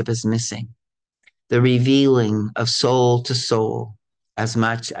relationship is missing: the revealing of soul to soul as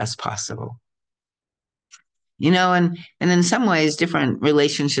much as possible. And in some ways different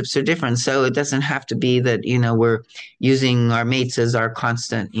relationships are different, so it doesn't have to be that we're using our mates as our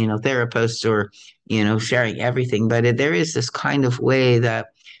constant therapist, or sharing everything, but there is this kind of way that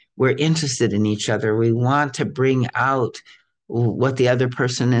we're interested in each other. We want to bring out what the other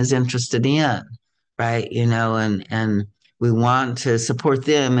person is interested in, right? And we want to support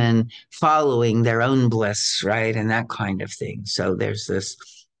them in following their own bliss, right? And that kind of thing. So there's this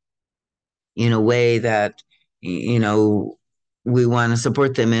way that you know we want to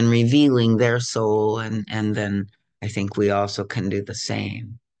support them in revealing their soul, and then I think we also can do the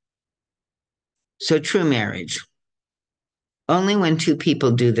same. So true marriage, only when two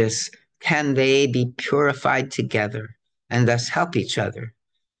people do this can they be purified together and thus help each other.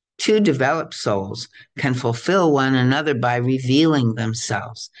 Two developed souls can fulfill one another by revealing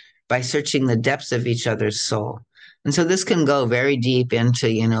themselves, by searching the depths of each other's soul. And so this can go very deep into,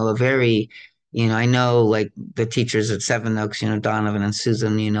 a very, I know like the teachers at Seven Oaks, Donovan and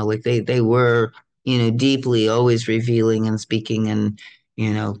Susan, like they were, deeply always revealing and speaking and,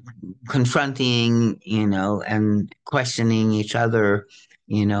 confronting, and questioning each other,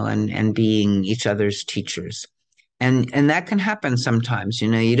 and being each other's teachers. And that can happen sometimes.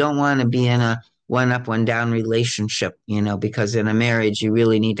 You don't want to be in a one up, one down relationship, because in a marriage, you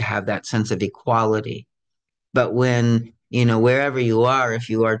really need to have that sense of equality. But when, wherever you are, if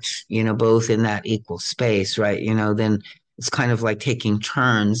you are, both in that equal space, right, then it's kind of like taking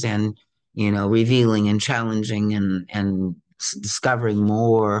turns and, revealing and challenging and discovering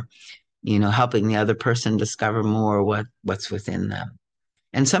more, helping the other person discover more what's within them.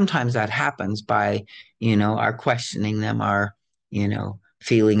 And sometimes that happens by, our questioning them, our,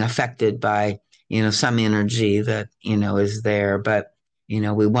 feeling affected by, some energy that, is there. But, we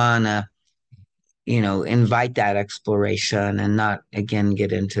want to, invite that exploration and not, again,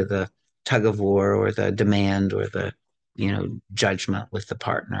 get into the tug of war or the demand or the, judgment with the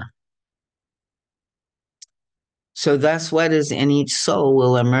partner. So thus, what is in each soul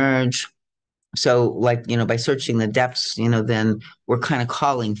will emerge. So like, by searching the depths, then we're kind of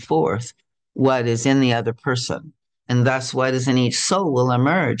calling forth what is in the other person. And thus what is in each soul will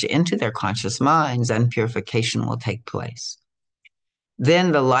emerge into their conscious minds, and purification will take place.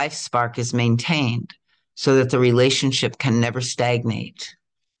 Then the life spark is maintained so that the relationship can never stagnate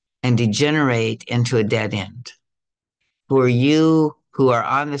and degenerate into a dead end. For you who are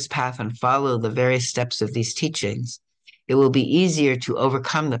on this path and follow the various steps of these teachings, it will be easier to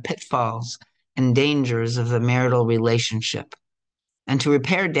overcome the pitfalls and dangers of the marital relationship and to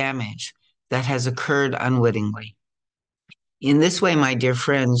repair damage that has occurred unwittingly. In this way, my dear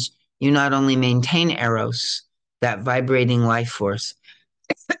friends, you not only maintain Eros, that vibrating life force,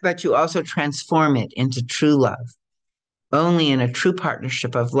 but you also transform it into true love. Only in a true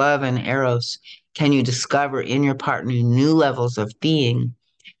partnership of love and Eros can you discover in your partner new levels of being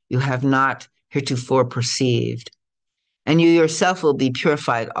you have not heretofore perceived. And you yourself will be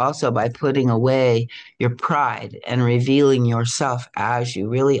purified also by putting away your pride and revealing yourself as you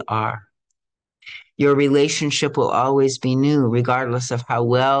really are. Your relationship will always be new, regardless of how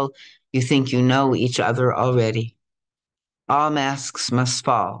well you think you know each other already. All masks must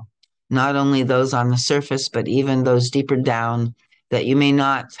fall, not only those on the surface, but even those deeper down that you may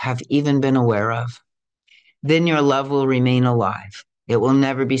not have even been aware of. Then your love will remain alive. It will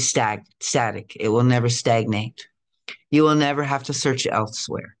never be static. It will never stagnate. You will never have to search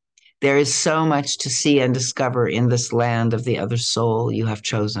elsewhere. There is so much to see and discover in this land of the other soul you have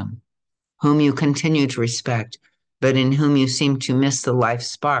chosen, whom you continue to respect, but in whom you seem to miss the life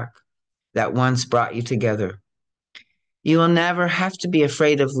spark that once brought you together. You will never have to be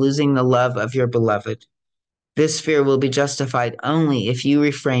afraid of losing the love of your beloved. This fear will be justified only if you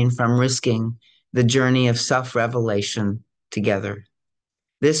refrain from risking the journey of self-revelation together.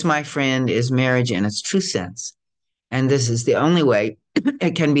 This, my friend, is marriage in its true sense, and this is the only way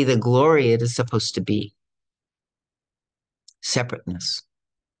it can be the glory it is supposed to be. separateness.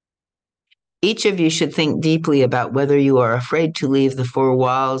 Each of you should think deeply about whether you are afraid to leave the four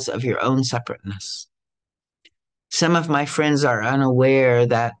walls of your own separateness. Some of my friends are unaware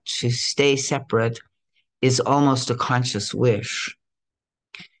that to stay separate is almost a conscious wish.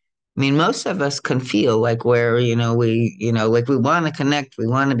 I mean, most of us can feel like where, like we want to connect, we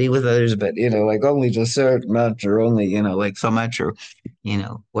want to be with others, but, like only just so much or only, like so much or,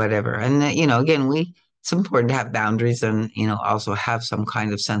 whatever. And, again, it's important to have boundaries and, also have some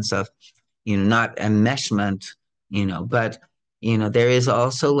kind of sense of, not enmeshment, but, there is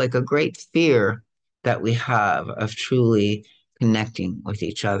also like a great fear that we have of truly connecting with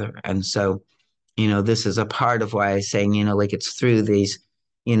each other. And so, this is a part of why I'm saying, like it's through these,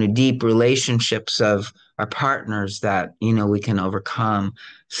 deep relationships of our partners that, we can overcome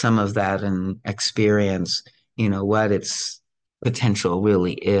some of that and experience, what its potential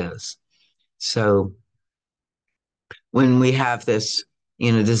really is. So when we have this,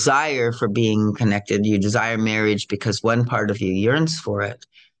 desire for being connected, you desire marriage because one part of you yearns for it,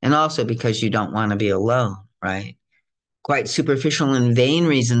 and also because you don't want to be alone, right? Quite superficial and vain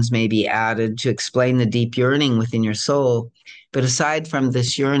reasons may be added to explain the deep yearning within your soul. But aside from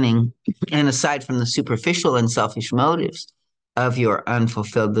this yearning, and aside from the superficial and selfish motives of your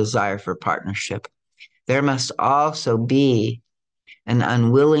unfulfilled desire for partnership, there must also be an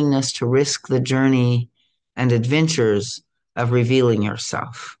unwillingness to risk the journey and adventures of revealing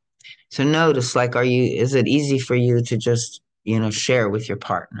yourself. So notice, like, is it easy for you to just, share with your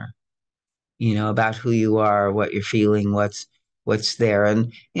partner? About who you are, what you're feeling, what's there.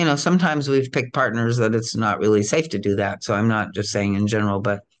 And, sometimes we've picked partners that it's not really safe to do that. So I'm not just saying in general,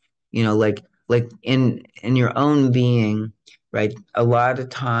 but, like in your own being, right? A lot of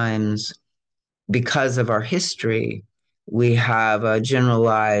times because of our history, we have a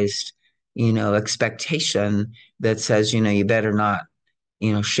generalized, expectation that says, you better not,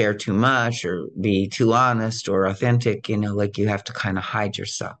 share too much or be too honest or authentic, like you have to kind of hide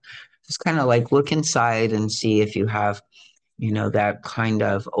yourself. Just kind of like look inside and see if you have, that kind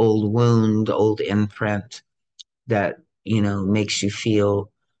of old wound, old imprint that, makes you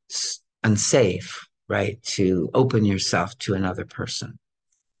feel unsafe, right? To open yourself to another person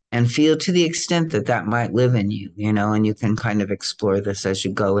and feel to the extent that that might live in you, and you can kind of explore this as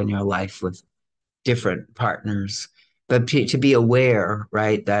you go in your life with different partners. But to be aware,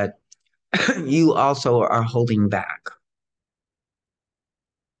 right, that you also are holding back.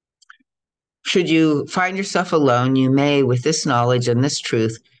 Should you find yourself alone, you may, with this knowledge and this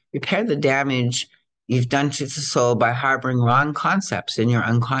truth, repair the damage you've done to the soul by harboring wrong concepts in your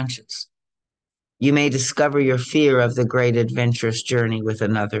unconscious. You may discover your fear of the great adventurous journey with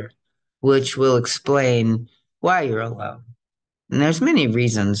another, which will explain why you're alone. And there's many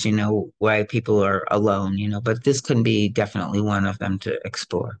reasons, why people are alone, but this can be definitely one of them to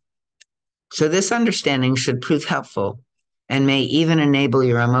explore. So this understanding should prove helpful and may even enable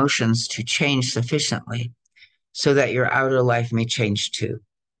your emotions to change sufficiently so that your outer life may change too.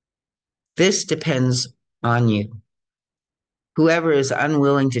 This depends on you. Whoever is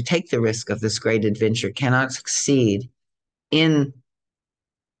unwilling to take the risk of this great adventure cannot succeed in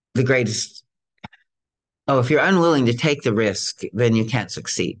the greatest. Oh, if you're unwilling to take the risk, then you can't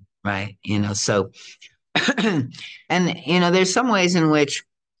succeed, right? So, and, there's some ways in which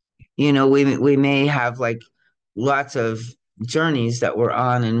we may have like lots of journeys that we're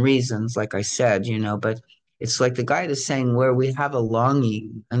on and reasons, like I said, but it's like the guide is saying where we have a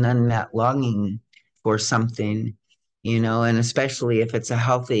longing, an unmet longing for something, and especially if it's a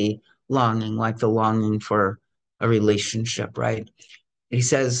healthy longing, like the longing for a relationship, right? He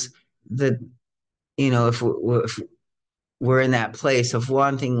says that, if we're in that place of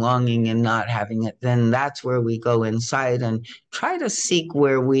wanting, longing, and not having it, then that's where we go inside and try to seek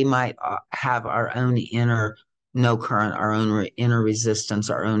where we might have our own inner no current, our own inner resistance,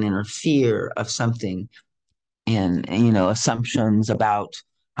 our own inner fear of something, and assumptions about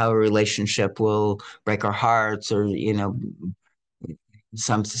how a relationship will break our hearts, or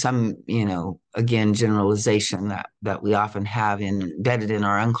some again generalization that we often have embedded in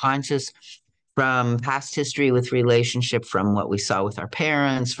our unconscious from past history with relationship, from what we saw with our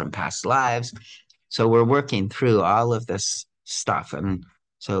parents, from past lives. So we're working through all of this stuff, and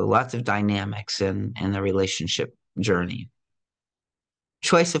so lots of dynamics in the relationship journey.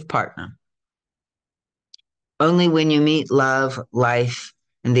 Choice of partner. Only when you meet love, life,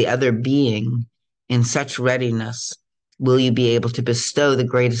 and the other being in such readiness will you be able to bestow the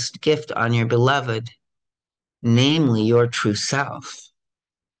greatest gift on your beloved, namely your true self.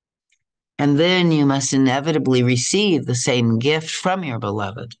 And then you must inevitably receive the same gift from your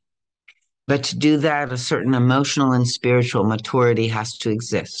beloved. But to do that, a certain emotional and spiritual maturity has to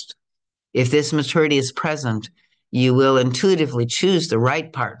exist. If this maturity is present, you will intuitively choose the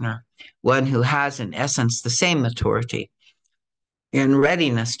right partner, one who has, in essence, the same maturity and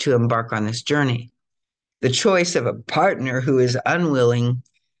readiness to embark on this journey. The choice of a partner who is unwilling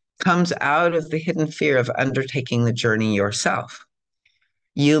comes out of the hidden fear of undertaking the journey yourself.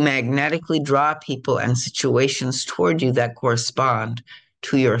 You magnetically draw people and situations toward you that correspond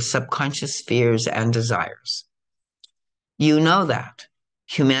to your subconscious fears and desires. You know that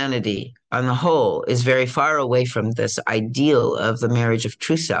humanity, on the whole, is very far away from this ideal of the marriage of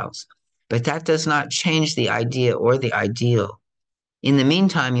true selves, but that does not change the idea or the ideal. In the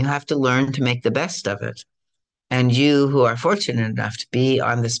meantime, you have to learn to make the best of it. And you who are fortunate enough to be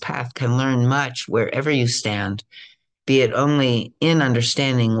on this path can learn much wherever you stand, be it only in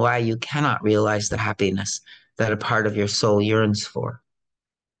understanding why you cannot realize the happiness that a part of your soul yearns for.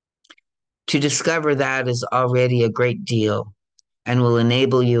 To discover that is already a great deal and will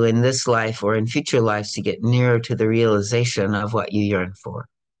enable you in this life or in future lives to get nearer to the realization of what you yearn for.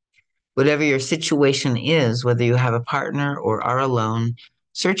 Whatever your situation is, whether you have a partner or are alone,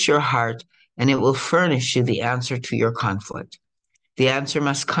 search your heart and it will furnish you the answer to your conflict. The answer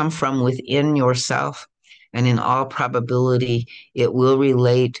must come from within yourself, and in all probability, it will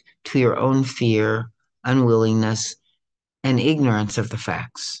relate to your own fear, unwillingness, and ignorance of the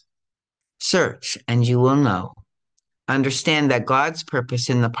facts. Search, and you will know. Understand that God's purpose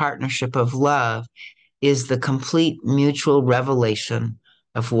in the partnership of love is the complete mutual revelation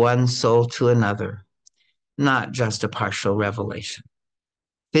of one soul to another, not just a partial revelation.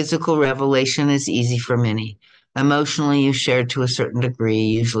 Physical revelation is easy for many. Emotionally, you share to a certain degree,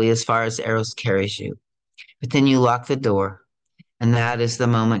 usually as far as Eros carries you. But then you lock the door, and that is the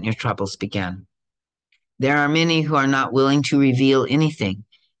moment your troubles begin. There are many who are not willing to reveal anything.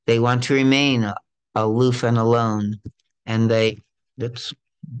 They want to remain aloof and alone, and they will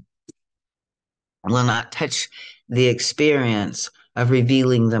not touch the experience of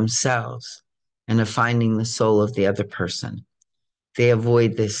revealing themselves and of finding the soul of the other person. They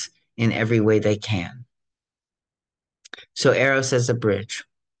avoid this in every way they can. So Eros as a bridge.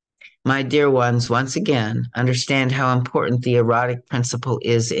 My dear ones, once again, understand how important the erotic principle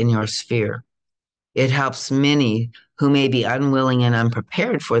is in your sphere. It helps many who may be unwilling and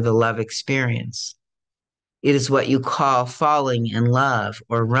unprepared for the love experience. It is what you call falling in love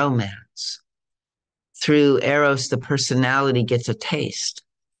or romance. Through Eros, the personality gets a taste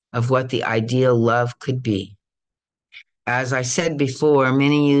of what the ideal love could be. As I said before,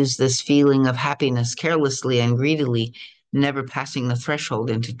 many use this feeling of happiness carelessly and greedily, never passing the threshold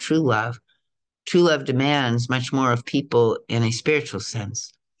into true love. True love demands much more of people in a spiritual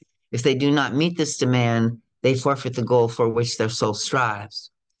sense. If they do not meet this demand, they forfeit the goal for which their soul strives.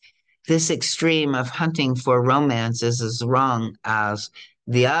 This extreme of hunting for romance is as wrong as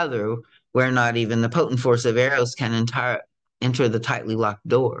the other, where not even the potent force of Eros can enter the tightly locked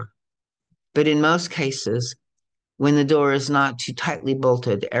door. But in most cases, when the door is not too tightly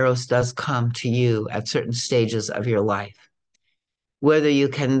bolted, Eros does come to you at certain stages of your life. Whether you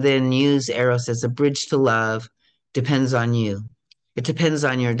can then use Eros as a bridge to love depends on you. It depends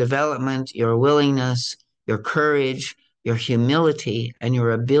on your development, your willingness, your courage, your humility, and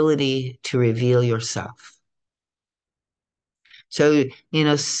your ability to reveal yourself. So,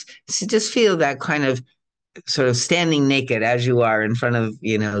 just feel that kind of sort of standing naked as you are in front of,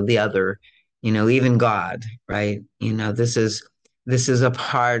 the other, even God, right? This is a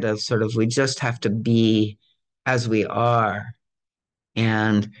part of sort of, we just have to be as we are.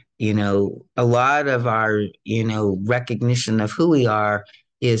 And, a lot of our, recognition of who we are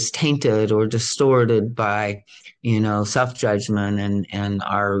is tainted or distorted by, self-judgment and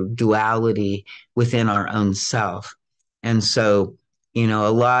our duality within our own self. And so, a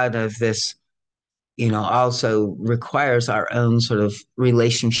lot of this, also requires our own sort of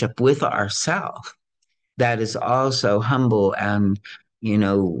relationship with ourself that is also humble and,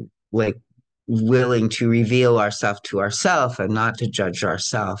 like willing to reveal ourselves to ourselves and not to judge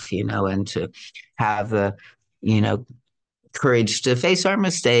ourselves, and to have the, you know, courage to face our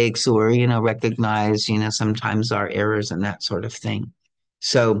mistakes or, recognize, sometimes our errors and that sort of thing.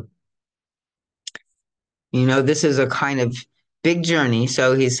 So, this is a kind of big journey.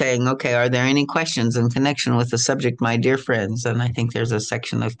 So he's saying, okay, are there any questions in connection with the subject, my dear friends? And I think there's a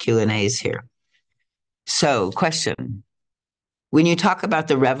section of Q&As here. So, question. When you talk about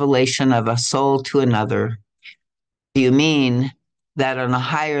the revelation of a soul to another, do you mean that on a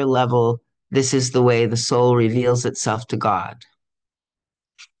higher level, this is the way the soul reveals itself to God?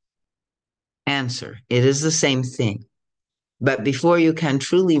 Answer. It is the same thing. But before you can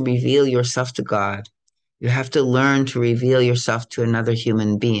truly reveal yourself to God, you have to learn to reveal yourself to another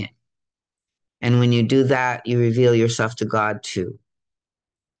human being. And when you do that, you reveal yourself to God too.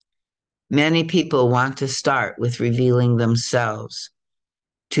 Many people want to start with revealing themselves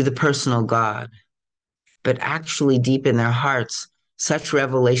to the personal God, but actually deep in their hearts, such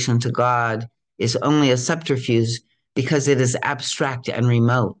revelation to God is only a subterfuge because it is abstract and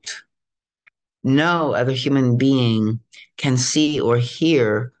remote. No other human being can see or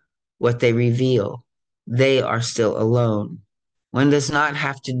hear what they reveal. They are still alone. One does not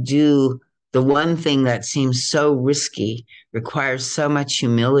have to do the one thing that seems so risky, requires so much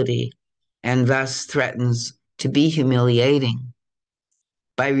humility, and thus threatens to be humiliating.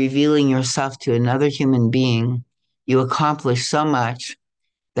 By revealing yourself to another human being, you accomplish so much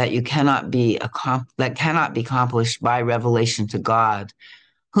that that cannot be accomplished by revelation to God,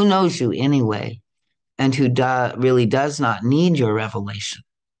 who knows you anyway, and who really does not need your revelation.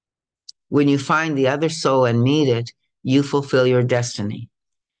 When you find the other soul and meet it, you fulfill your destiny.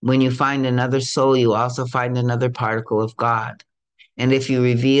 When you find another soul, you also find another particle of God. And if you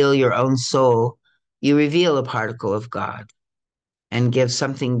reveal your own soul, you reveal a particle of God and give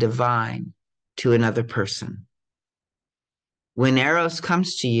something divine to another person. When Eros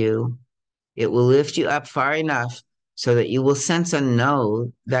comes to you, it will lift you up far enough so that you will sense and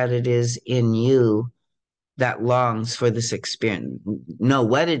know that it is in you that longs for this experience. Know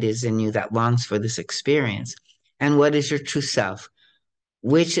what it is in you that longs for this experience and what is your true self,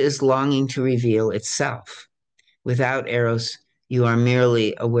 which is longing to reveal itself. Without Eros, you are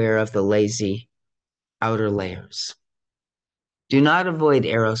merely aware of the lazy outer layers. Do not avoid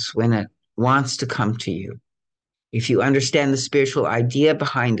Eros when it wants to come to you. If you understand the spiritual idea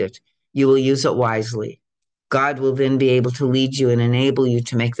behind it, you will use it wisely. God will then be able to lead you and enable you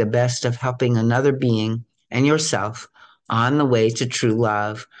to make the best of helping another being and yourself on the way to true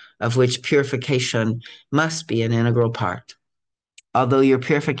love, of which purification must be an integral part. Although your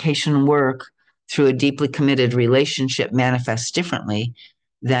purification work through a deeply committed relationship manifests differently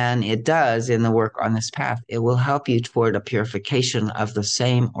than it does in the work on this path, it will help you toward a purification of the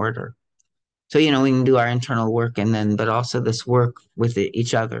same order. So, we can do our internal work but also this work with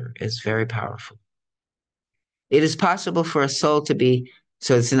each other is very powerful. It is possible for a soul to be,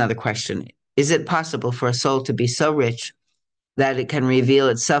 so it's another question. Is it possible for a soul to be so rich that it can reveal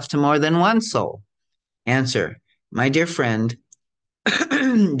itself to more than one soul? Answer, my dear friend,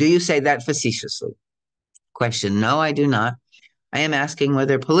 do you say that facetiously? Question, no, I do not. I am asking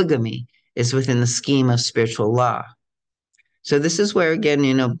whether polygamy is within the scheme of spiritual law. So this is where,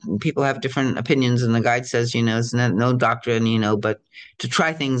 again, people have different opinions, and the guide says, it's no doctrine, but to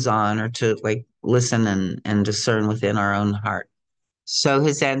try things on or to like listen and discern within our own heart. So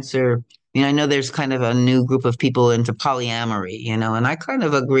his answer, I know there's kind of a new group of people into polyamory, and I kind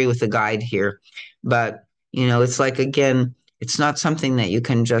of agree with the guide here, but it's like, again, it's not something that you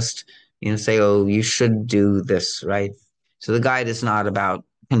can just, say, oh, you should do this, right? So the guide is not about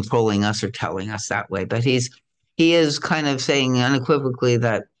controlling us or telling us that way, but he is kind of saying unequivocally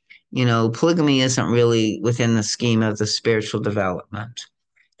that, polygamy isn't really within the scheme of the spiritual development,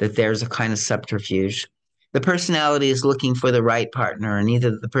 that there's a kind of subterfuge. The personality is looking for the right partner, and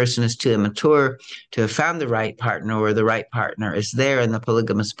either the person is too immature to have found the right partner, or the right partner is there, and the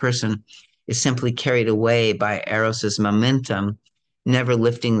polygamous person is simply carried away by Eros's momentum, never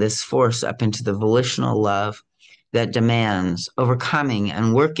lifting this force up into the volitional love that demands overcoming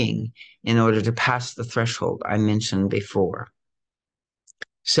and working in order to pass the threshold I mentioned before.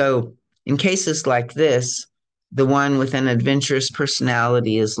 So, in cases like this, the one with an adventurous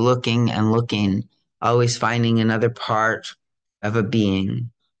personality is looking and looking, always finding another part of a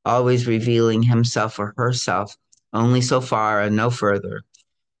being, always revealing himself or herself only so far and no further,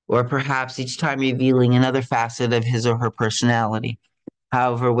 or perhaps each time revealing another facet of his or her personality.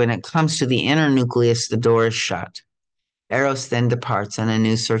 However, when it comes to the inner nucleus, the door is shut. Eros then departs and a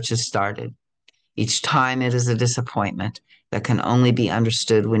new search is started. Each time it is a disappointment that can only be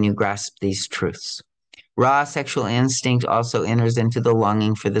understood when you grasp these truths. Raw sexual instinct also enters into the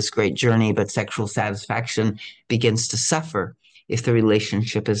longing for this great journey, but sexual satisfaction begins to suffer if the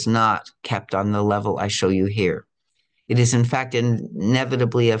relationship is not kept on the level I show you here. It is in fact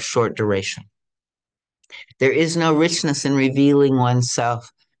inevitably of short duration. There is no richness in revealing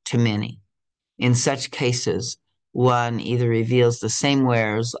oneself to many. In such cases, one either reveals the same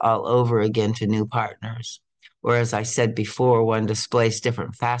wares all over again to new partners, or as I said before, one displays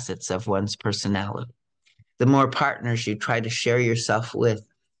different facets of one's personality. The more partners you try to share yourself with,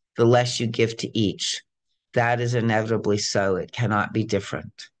 the less you give to each. That is inevitably so. It cannot be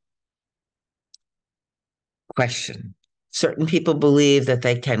different. Question. Certain people believe that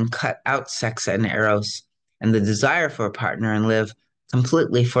they can cut out sex and eros and the desire for a partner and live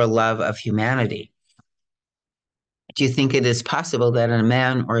completely for love of humanity. Do you think it is possible that a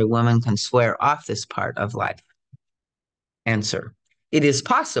man or a woman can swear off this part of life? Answer. It is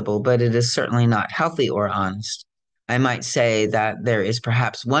possible, but it is certainly not healthy or honest. I might say that there is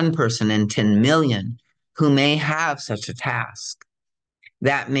perhaps one person in 10 million who may have such a task.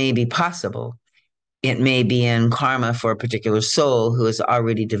 That may be possible. It may be in karma for a particular soul who has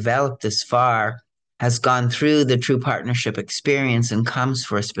already developed this far, has gone through the true partnership experience, and comes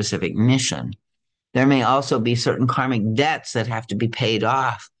for a specific mission. There may also be certain karmic debts that have to be paid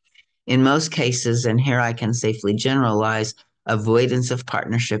off. In most cases, and here I can safely generalize, avoidance of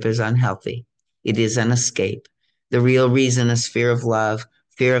partnership is unhealthy. It is an escape. The real reason is fear of love,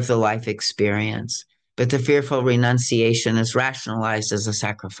 fear of the life experience. But the fearful renunciation is rationalized as a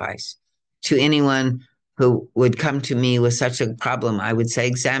sacrifice. To anyone who would come to me with such a problem, I would say,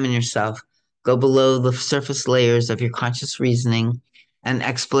 examine yourself, go below the surface layers of your conscious reasoning and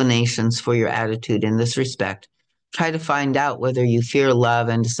explanations for your attitude in this respect. Try to find out whether you fear love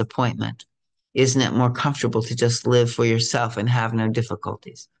and disappointment. Isn't it more comfortable to just live for yourself and have no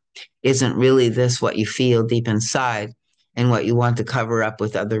difficulties? Isn't really this what you feel deep inside and what you want to cover up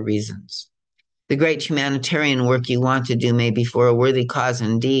with other reasons? The great humanitarian work you want to do may be for a worthy cause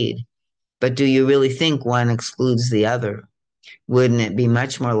indeed, but do you really think one excludes the other? Wouldn't it be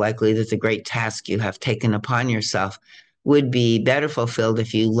much more likely that the great task you have taken upon yourself would be better fulfilled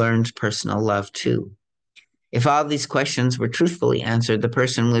if you learned personal love too? If all these questions were truthfully answered, the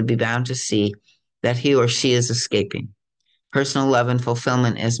person would be bound to see that he or she is escaping. Personal love and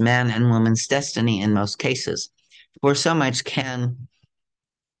fulfillment is man and woman's destiny in most cases, for so much can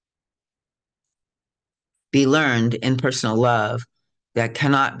be learned in personal love that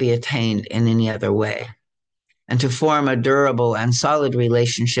cannot be attained in any other way. And to form a durable and solid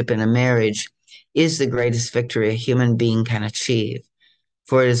relationship in a marriage is the greatest victory a human being can achieve,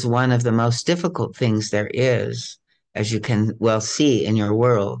 for it is one of the most difficult things there is, as you can well see in your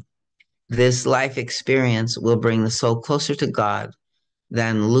world. This life experience will bring the soul closer to God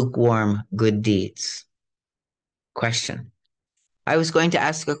than lukewarm good deeds. Question. I was going to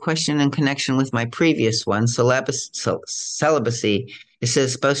ask a question in connection with my previous one. Celibacy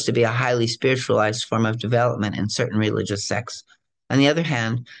is supposed to be a highly spiritualized form of development in certain religious sects. On the other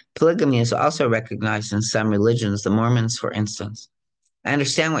hand, polygamy is also recognized in some religions, the Mormons, for instance. I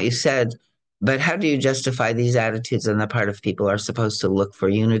understand what you said, but how do you justify these attitudes on the part of people who are supposed to look for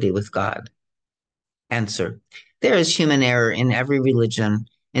unity with God? Answer. There is human error in every religion.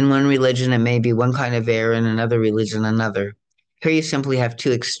 In one religion, it may be one kind of error, in another religion, another. Here you simply have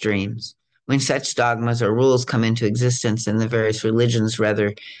two extremes. When such dogmas or rules come into existence in the various religions,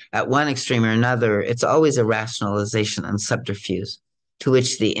 whether at one extreme or another, it's always a rationalization and subterfuge to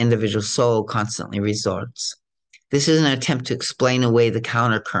which the individual soul constantly resorts. This is an attempt to explain away the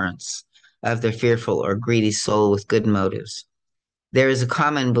countercurrents of their fearful or greedy soul with good motives. There is a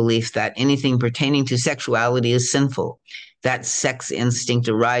common belief that anything pertaining to sexuality is sinful, that sex instinct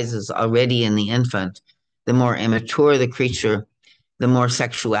arises already in the infant. The more immature the creature, the more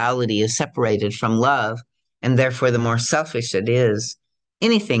sexuality is separated from love, and therefore the more selfish it is.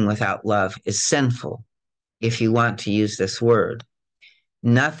 Anything without love is sinful, if you want to use this word.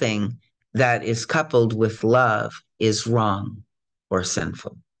 Nothing that is coupled with love is wrong or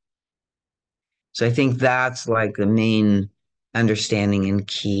sinful. So I think that's like the main understanding and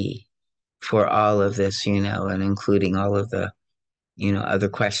key for all of this, and including all of the, other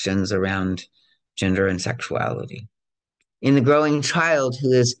questions around gender and sexuality. In the growing child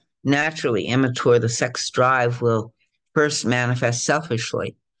who is naturally immature, the sex drive will first manifest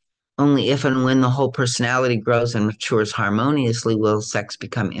selfishly. Only if and when the whole personality grows and matures harmoniously will sex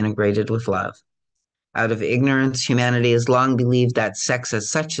become integrated with love. Out of ignorance, humanity has long believed that sex as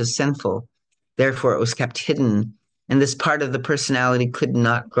such is sinful. Therefore, it was kept hidden, and this part of the personality could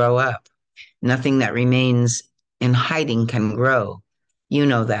not grow up. Nothing that remains in hiding can grow. You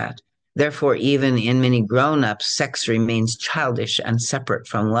know that. Therefore, even in many grown-ups, sex remains childish and separate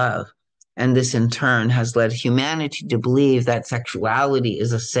from love. And this, in turn, has led humanity to believe that sexuality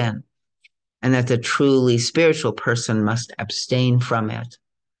is a sin, and that the truly spiritual person must abstain from it.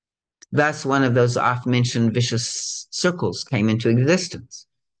 Thus, one of those oft-mentioned vicious circles came into existence.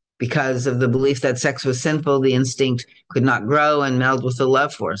 Because of the belief that sex was sinful, the instinct could not grow and meld with the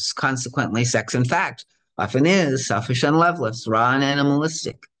love force. Consequently, sex, in fact, often is selfish and loveless, raw and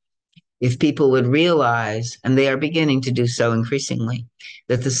animalistic. If people would realize, and they are beginning to do so increasingly,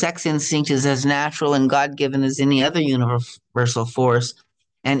 that the sex instinct is as natural and God-given as any other universal force,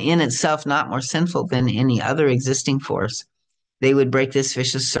 and in itself not more sinful than any other existing force, they would break this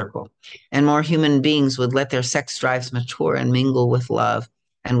vicious circle, and more human beings would let their sex drives mature and mingle with love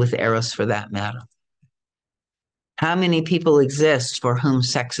and with Eros for that matter. How many people exist for whom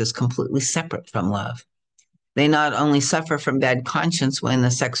sex is completely separate from love? They not only suffer from bad conscience when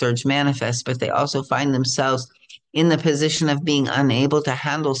the sex urge manifests, but they also find themselves in the position of being unable to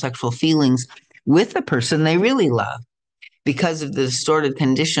handle sexual feelings with the person they really love. Because of the distorted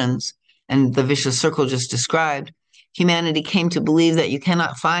conditions and the vicious circle just described, humanity came to believe that you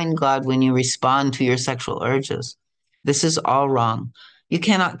cannot find God when you respond to your sexual urges. This is all wrong. You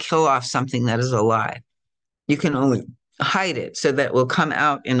cannot kill off something that is alive. You can only hide it so that it will come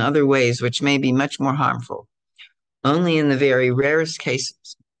out in other ways, which may be much more harmful. Only in the very rarest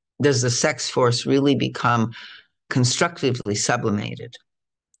cases does the sex force really become constructively sublimated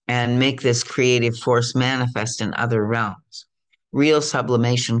and make this creative force manifest in other realms. Real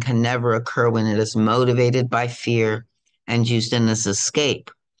sublimation can never occur when it is motivated by fear and used in this escape.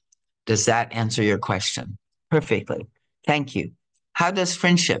 Does that answer your question? Perfectly. Thank you. How does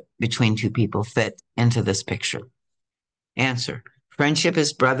friendship between two people fit into this picture? Answer. Friendship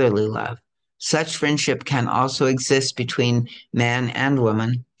is brotherly love. Such friendship can also exist between man and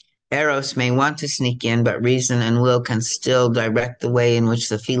woman. Eros may want to sneak in, but reason and will can still direct the way in which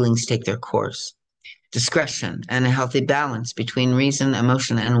the feelings take their course. Discretion and a healthy balance between reason,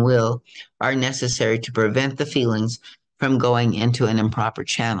 emotion, and will are necessary to prevent the feelings from going into an improper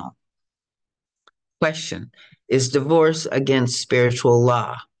channel. Question. Is divorce against spiritual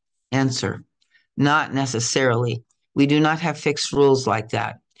law? Answer. Not necessarily. We do not have fixed rules like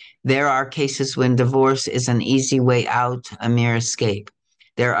that. There are cases when divorce is an easy way out, a mere escape.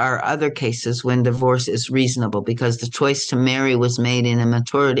 There are other cases when divorce is reasonable because the choice to marry was made in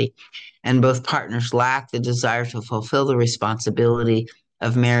immaturity and both partners lack the desire to fulfill the responsibility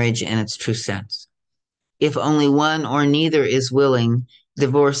of marriage in its true sense. If only one or neither is willing,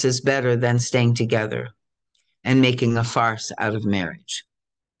 divorce is better than staying together and making a farce out of marriage.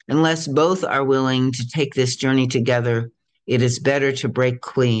 Unless both are willing to take this journey together, it is better to break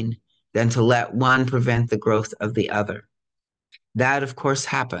clean than to let one prevent the growth of the other. That, of course,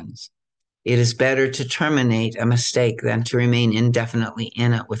 happens. It is better to terminate a mistake than to remain indefinitely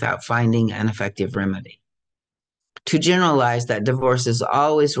in it without finding an effective remedy. To generalize that divorce is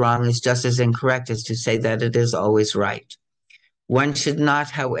always wrong is just as incorrect as to say that it is always right. One should not,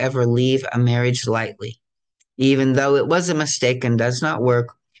 however, leave a marriage lightly. Even though it was a mistake and does not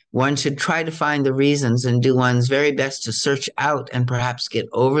work, one should try to find the reasons and do one's very best to search out and perhaps get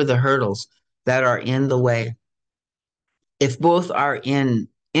over the hurdles that are in the way. If both are in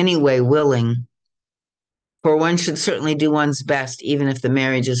any way willing, for one should certainly do one's best, even if the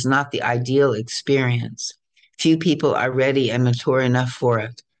marriage is not the ideal experience. Few people are ready and mature enough for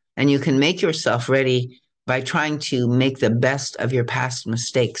it, and you can make yourself ready by trying to make the best of your past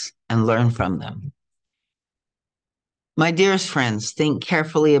mistakes and learn from them. My dearest friends, think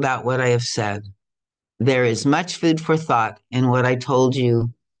carefully about what I have said. There is much food for thought in what I told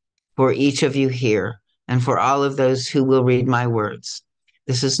you for each of you here and for all of those who will read my words.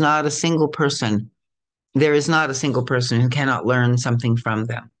 This is not a single person. There is not a single person who cannot learn something from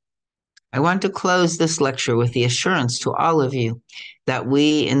them. I want to close this lecture with the assurance to all of you that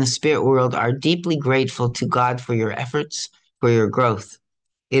we in the spirit world are deeply grateful to God for your efforts, for your growth.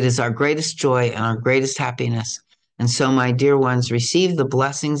 It is our greatest joy and our greatest happiness. And so, my dear ones, receive the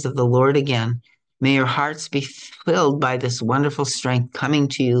blessings of the Lord again. May your hearts be filled by this wonderful strength coming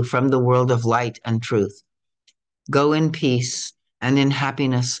to you from the world of light and truth. Go in peace and in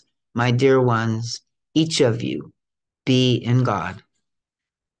happiness, my dear ones, each of you. Be in God.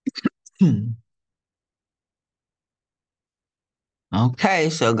 Okay,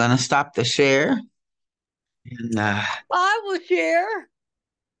 so gonna stop the share. And, I will share.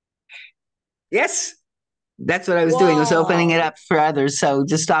 yes, that's what I was doing, was opening it Wow. up for others. So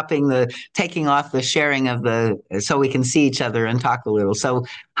just taking off the sharing of so we can see each other and talk a little. So,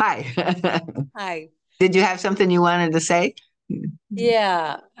 hi. Hi. Did you have something you wanted to say?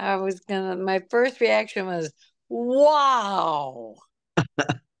 Yeah, my first reaction was, wow.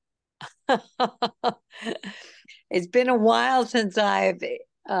 It's been a while since I've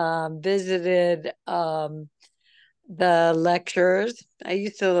visited the lectures. I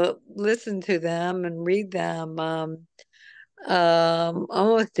used to listen to them and read them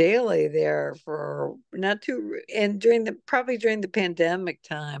almost daily there for not too, and probably during the pandemic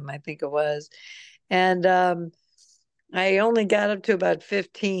time, I think it was. And I only got up to about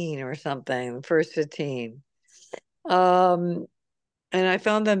 15 or something, the first 15. Um, and I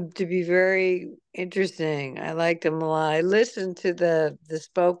found them to be very interesting. I liked them a lot. I listened to the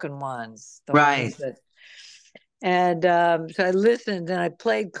spoken ones, the Right. ones that, and so I listened and I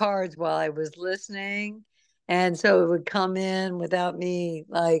played cards while I was listening, and so it would come in without me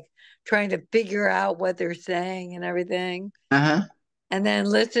like trying to figure out what they're saying and everything. Uh-huh. And then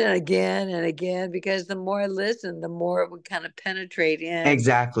listen again and again, because the more I listened, the more it would kind of penetrate in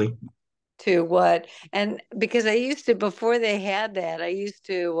Exactly. to what, and because I used to, before they had that, I used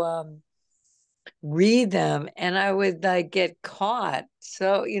to read them and I would like get caught.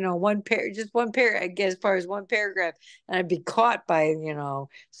 So, just one pair, I guess, as far as one paragraph, and I'd be caught by,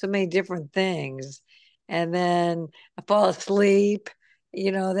 so many different things. And then I fall asleep,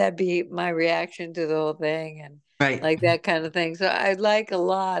 that'd be my reaction to the whole thing and Right. like that kind of thing. So I like a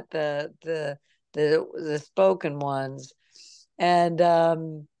lot the spoken ones. And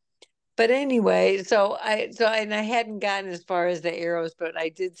but anyway, and I hadn't gotten as far as the arrows, but I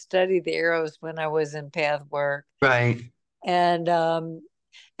did study the arrows when I was in Pathwork, Right. and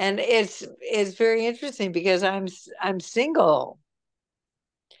it's very interesting because I'm single,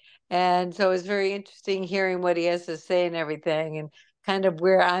 and so it's very interesting hearing what he has to say and everything, and kind of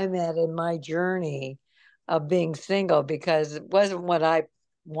where I'm at in my journey of being single because it wasn't what I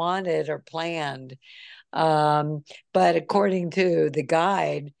wanted or planned. Um, but according to the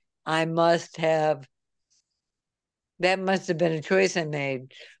guide, I must have that must have been a choice I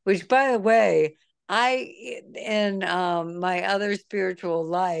made. Which, by the way, in my other spiritual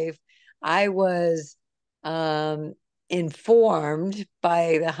life, I was um, informed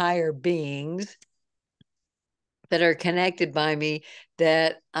by the higher beings that are connected by me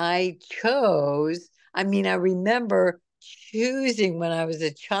that I chose. I mean, I remember choosing when I was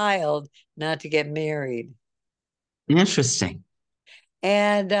a child not to get married. Interesting.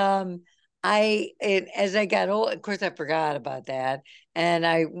 And as I got old, of course, I forgot about that. And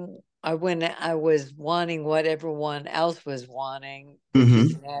I when I was wanting what everyone else was wanting, which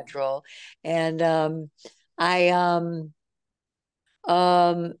is Mm-hmm. natural. And I um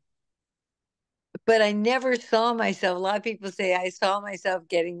but I never saw myself. A lot of people say I saw myself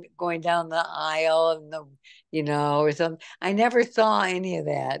going down the aisle and or something. I never saw any of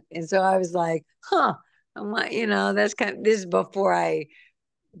that. And so I was like, huh, I'm like, that's this is before I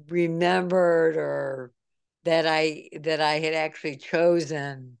remembered or that I had actually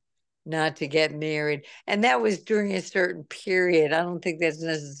chosen not to get married, and that was during a certain period. I don't think that's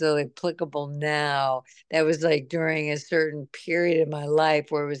necessarily applicable now. That was like during a certain period of my life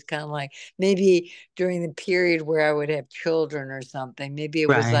where it was kind of like maybe during the period where I would have children or something. Maybe it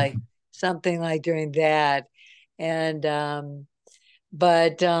was Right. like something like during that. And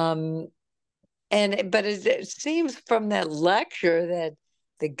but it seems from that lecture that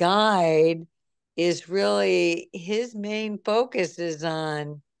the guide is really his main focus is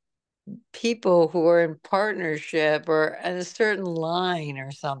on people who are in partnership or in a certain line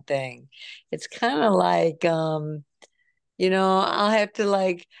or something. It's kind of like I'll have to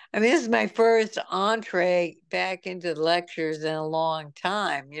like, I mean, this is my first entree back into the lectures in a long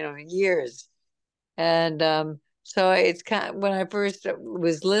time, years. And so it's kind of when I first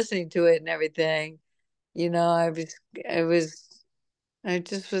was listening to it and everything, I was, I was, I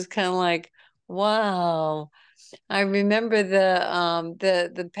just was kind of like, wow. I remember the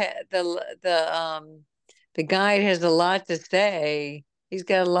guide has a lot to say. He's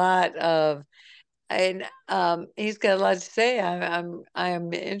got a lot of, and he's got a lot to say.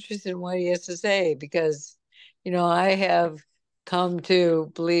 I'm interested in what he has to say because, I have come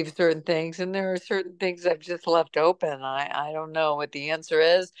to believe certain things, and there are certain things I've just left open. I don't know what the answer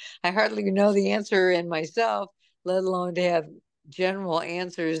is. I hardly know the answer in myself, let alone to have general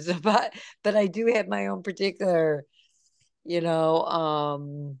answers about. But I do have my own particular, you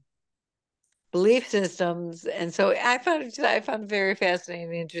know, belief systems, and so I found it very fascinating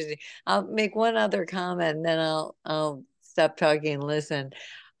and interesting. I'll make one other comment and then I'll stop talking and listen.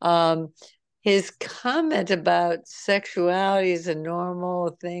 um his comment about sexuality is a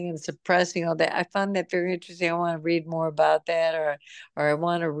normal thing and suppressing all that, I found that very interesting. I want to read more about that, or I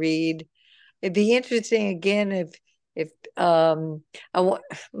want to read. It'd be interesting again if I want.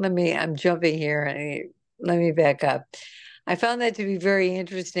 I'm jumping here. Let me back up. I found that to be very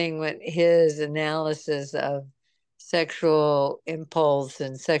interesting with his analysis of sexual impulse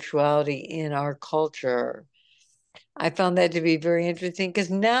and sexuality in our culture. I found that to be very interesting because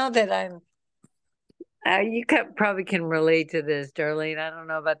now that probably can relate to this, Darlene. I don't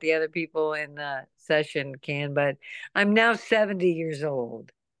know about the other people in the session but I'm now 70 years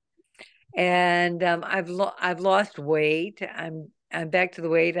old, and I've lost weight. I'm back to the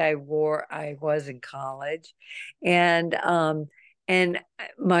weight I was in college, and and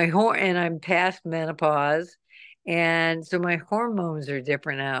and I'm past menopause, and so my hormones are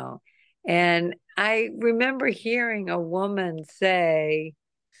different now. And I remember hearing a woman say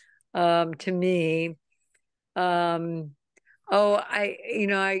to me, um, "Oh,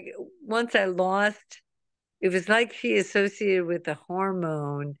 I once I lost." It was like she associated with the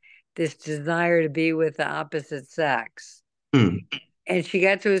hormone this desire to be with the opposite sex. Hmm. And she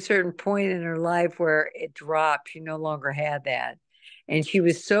got to a certain point in her life where it dropped. She no longer had that. And she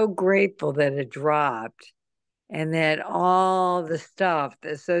was so grateful that it dropped and that all the stuff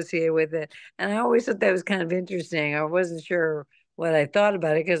associated with it. And I always thought that was kind of interesting. I wasn't sure what I thought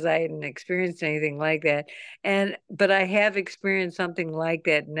about it because I hadn't experienced anything like that. But I have experienced something like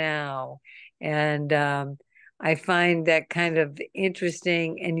that now. And I find that kind of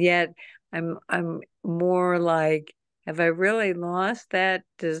interesting. And yet I'm more like, have I really lost that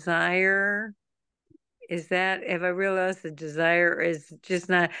desire? Have I realized the desire is just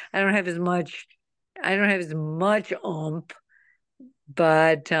not, I don't have as much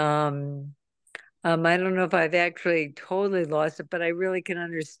but I don't know if I've actually totally lost it, but I really can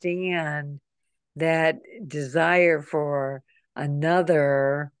understand that desire for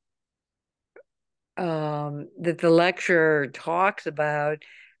another that the lecturer talks about.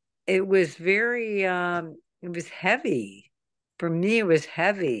 It was very it was heavy. For me, it was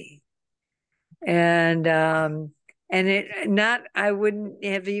heavy. And it not I wouldn't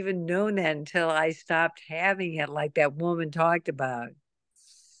have even known that until I stopped having it like that woman talked about.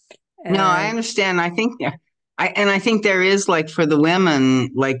 No, I And understand. I think there is like for the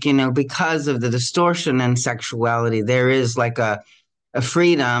women, like, because of the distortion in sexuality, there is like a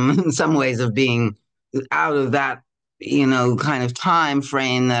freedom in some ways of being out of that, kind of time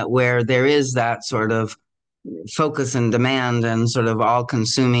frame that where there is that sort of focus and demand and sort of all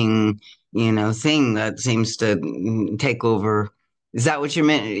consuming, thing that seems to take over. Is that what you're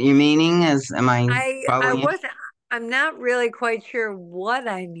meaning? Am I I following you? wasn't I'm not really quite sure what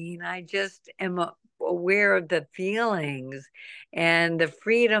I mean. I just am aware of the feelings and the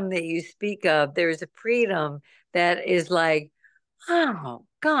freedom that you speak of. There's a freedom that is like, oh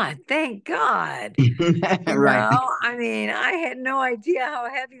God, thank God. Right. I mean, I had no idea how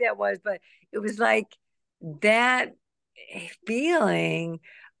heavy that was, but it was like that feeling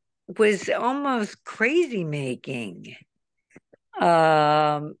was almost crazy making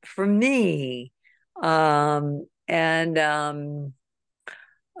for me. Um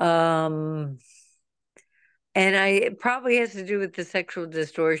and it probably has to do with the sexual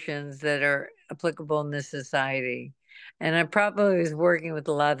distortions that are applicable in this society. And I probably was working with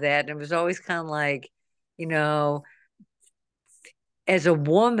a lot of that. And it was always kind of like, you know, as a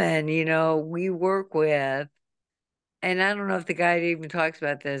woman, we work with, and I don't know if the guy even talks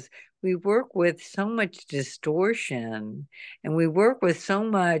about this, we work with so much distortion and we work with so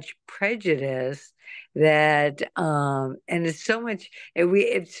much prejudice that and it's so much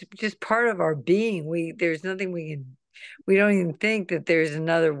it's just part of our being. There's nothing we don't even think that there's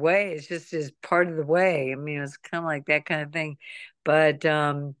another way. It's just as part of the way. I mean, it's kind of like that kind of thing. But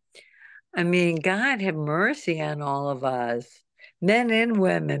I mean, God have mercy on all of us, men and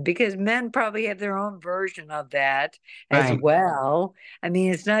women, because men probably have their own version of that as Right. well. I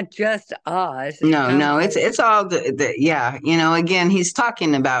mean, it's not just us. It's No, kind of no, like, it's all yeah, again, he's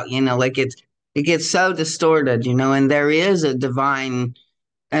talking about, like it gets so distorted, and there is a divine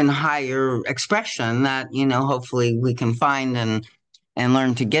and higher expression that, hopefully we can find and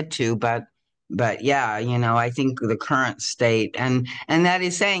learn to get to. But yeah, I think the current state and that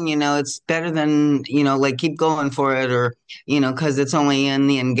is saying, it's better than, like keep going for it or, because it's only in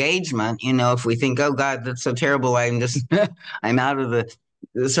the engagement, if we think, oh God, that's so terrible, I'm just I'm out of the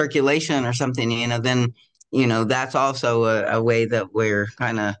circulation or something, then, that's also a way that we're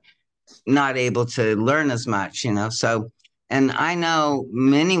kind of not able to learn as much, so and I know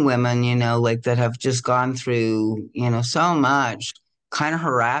many women, like that have just gone through, so much kind of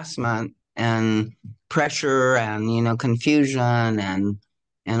harassment and pressure and, confusion and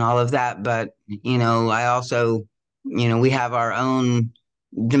all of that. But, I also, we have our own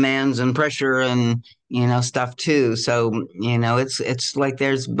demands and pressure and, stuff too. So, it's like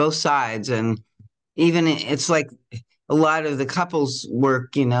there's both sides and even it's like a lot of the couples work,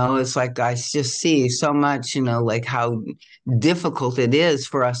 it's like I just see so much, like how difficult it is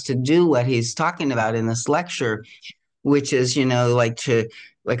for us to do what he's talking about in this lecture, which is,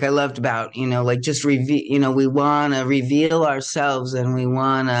 like I loved about, like just reveal, we want to reveal ourselves and we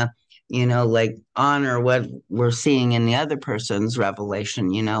want to, like honor what we're seeing in the other person's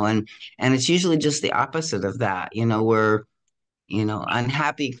revelation, and it's usually just the opposite of that, we're,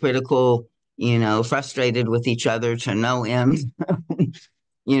 unhappy, critical, frustrated with each other to no end.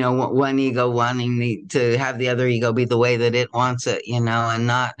 One ego wanting to have the other ego be the way that it wants it, and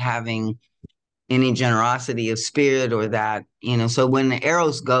not having any generosity of spirit or that, so when the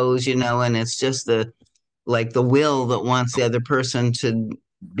Eros goes, and it's just the will that wants the other person to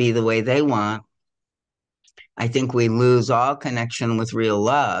be the way they want, I think we lose all connection with real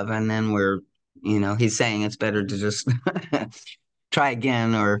love. And then he's saying it's better to just try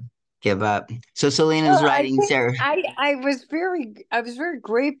again or give up. So Selena's Well, I writing think Sarah. I was very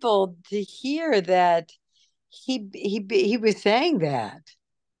grateful to hear that he was saying that.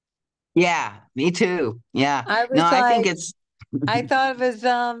 Yeah, me too. Yeah. I No, was I think like, it's, I thought it was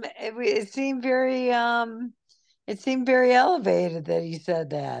it seemed very elevated that he said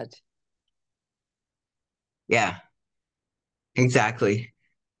that. yeah, exactly.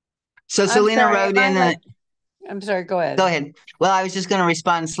 So I'm Selena sorry, wrote am I in like I'm sorry, go go ahead. ahead. Well, I was just going to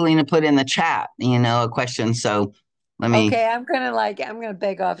respond. Selena put in the chat, a question. So let me, Okay, I'm gonna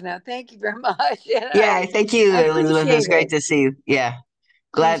beg off now. Thank you very much. And yeah, thank you, I Elizabeth. It was appreciate great it. to see you. Yeah.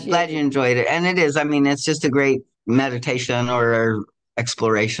 Glad Appreciate you it. enjoyed it. And it is, I mean, it's just a great meditation or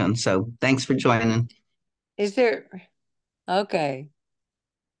exploration. So thanks for joining. Is there okay.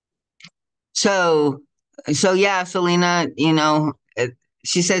 So, so yeah, Selena,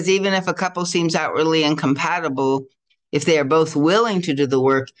 she says even if a couple seems outwardly incompatible, if they are both willing to do the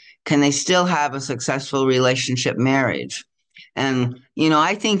work, can they still have a successful relationship marriage? And,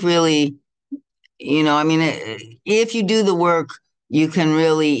 I think really, I mean, if you do the work, you can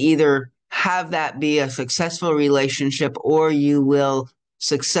really either have that be a successful relationship or you will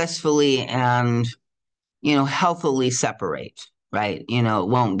successfully and healthily separate, right? It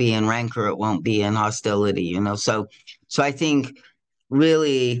won't be in rancor, it won't be in hostility, so I think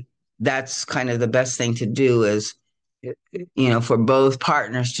really that's kind of the best thing to do is, for both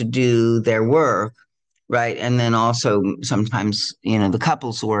partners to do their work, right? And then also sometimes, the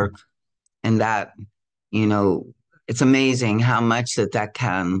couples work, and that, you know, it's amazing how much that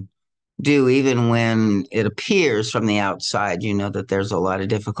can do, even when it appears from the outside, that there's a lot of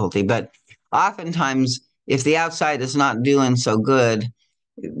difficulty. But oftentimes, if the outside is not doing so good,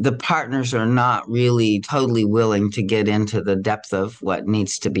 the partners are not really totally willing to get into the depth of what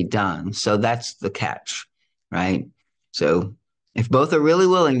needs to be done. So that's the catch, right? So if both are really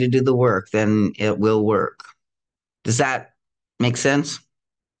willing to do the work, then it will work. Does that make sense?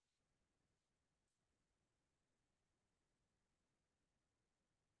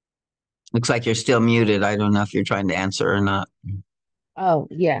 Looks like you're still muted. I don't know if you're trying to answer or not. Oh,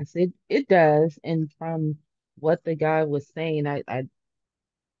 yes, it does. And from what the guy was saying, I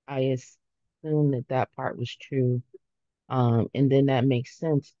assume that that part was true. And then that makes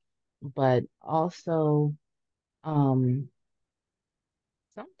sense. But also, um,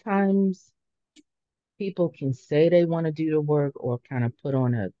 sometimes people can say they want to do the work or kind of put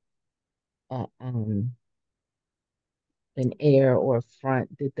on a an air or a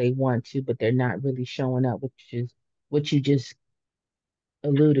front that they want to, but they're not really showing up, which is what you just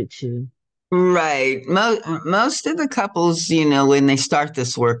alluded to. Right. Most of the couples, when they start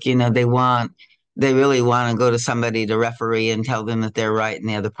this work, they really want to go to somebody to referee and tell them that they're right and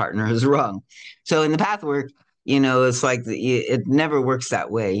the other partner is wrong. So in the path work, it's like it never works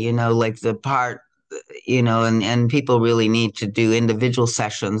that way, like the part, and people really need to do individual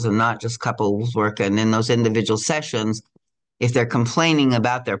sessions and not just couples work. And in those individual sessions, if they're complaining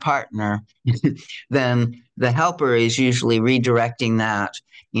about their partner, then the helper is usually redirecting that,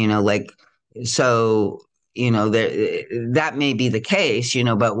 like, so, that may be the case,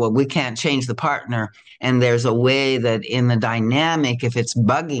 but well, we can't change the partner. And there's a way that in the dynamic, if it's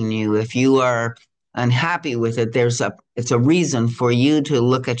bugging you, if you are unhappy with it, it's a reason for you to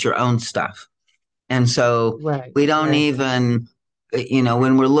look at your own stuff. And so Right, we don't right, even,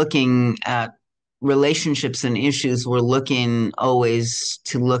 when we're looking at relationships and issues, we're looking always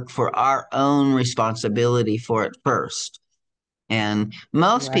to look for our own responsibility for it first. And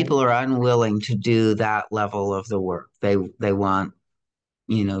most right. people are unwilling to do that level of the work. They want,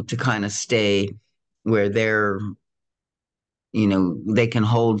 to kind of stay where they can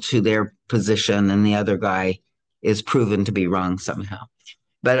hold to their position and the other guy is proven to be wrong somehow.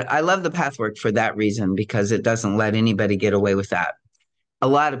 But I love the pathwork for that reason because it doesn't let anybody get away with that. A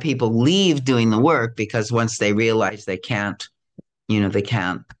lot of people leave doing the work because once they realize they can't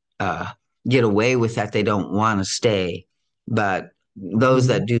uh, get away with that, they don't want to stay. But those Hmm.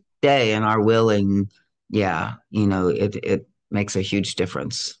 that do stay and are willing, yeah, it makes a huge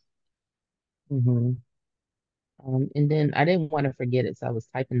difference. Hmm. And then I didn't want to forget it, so I was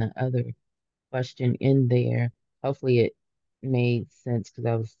typing the other question in there. Hopefully it made sense because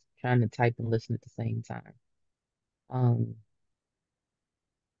I was trying to type and listen at the same time. Um,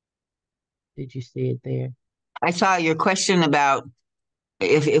 did you see it there? I saw your question about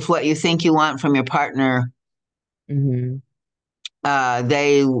if what you think you want from your partner, Mm-hmm.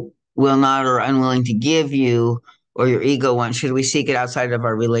 they will not or unwilling to give you, or your ego wants, should we seek it outside of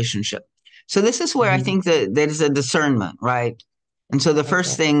our relationship? So this is where I Mm-hmm. think that there's a discernment, right? And so the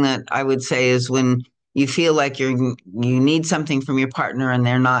first Okay. thing that I would say is when you feel like you need something from your partner and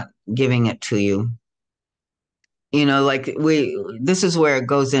they're not giving it to you, like this is where it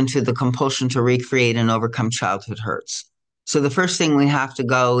goes into the compulsion to recreate and overcome childhood hurts. So the first thing we have to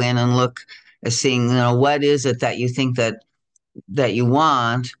go in and look at seeing, what is it that you think that you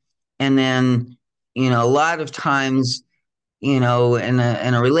want, and then, a lot of times, in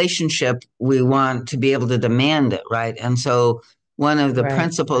a relationship, we want to be able to demand it, right? And so one of the Right.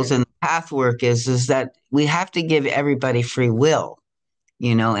 principles Right. in Pathwork is that we have to give everybody free will,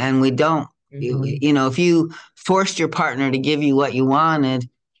 and we don't, Mm-hmm. if you forced your partner to give you what you wanted,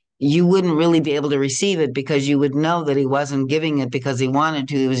 you wouldn't really be able to receive it because you would know that he wasn't giving it because he wanted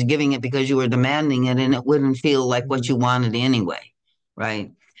to. He was giving it because you were demanding it, and it wouldn't feel like what Mm-hmm. you wanted anyway,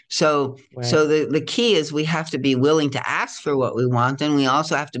 right? So Right. the key is we have to be willing to ask for what we want, and we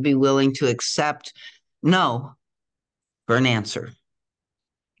also have to be willing to accept no for an answer.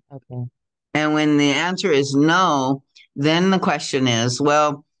 Okay. And when the answer is no, then the question is,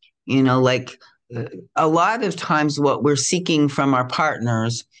 well, like uh, a lot of times what we're seeking from our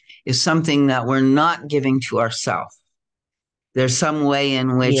partners is something that we're not giving to ourselves. There's some way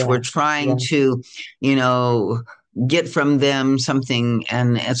in which we're Yeah. trying Yeah. to, you know, get from them something.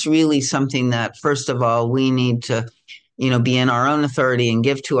 And it's really something that, first of all, we need to, be in our own authority and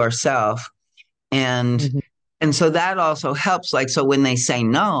give to ourselves. And Mm-hmm. and so that also helps. Like, so when they say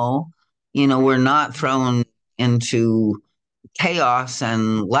no, we're not thrown into chaos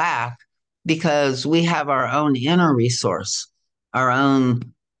and lack because we have our own inner resource, our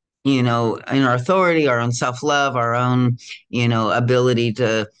own, inner authority, our own self-love, our own, ability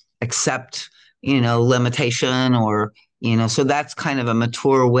to accept, limitation, or, so that's kind of a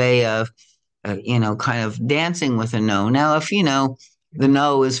mature way of, kind of dancing with a no. Now, if the Mm-hmm.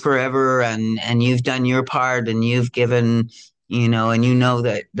 no is forever, and you've done your part and you've given, and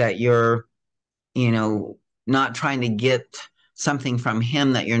that you're, you know, not trying to get something from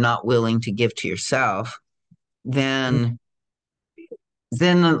him that you're not willing to give to yourself, then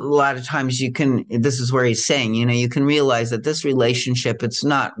a lot of times this is where he's saying, you can realize that this relationship, it's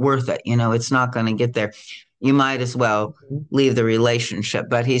not worth it. It's not going to get there. You might as well Mm-hmm. leave the relationship.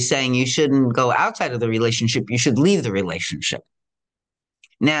 But he's saying you shouldn't go outside of the relationship. You should leave the relationship.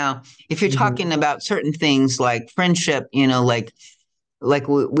 Now, if you're Mm-hmm. talking about certain things like friendship, like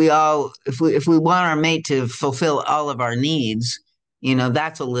we all, if we want our mate to fulfill all of our needs,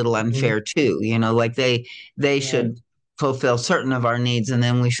 that's a little Mm-hmm. unfair too. Like they Right. should fulfill certain of our needs, and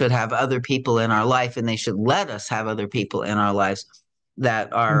then we should have other people in our life, and they should let us have other people in our lives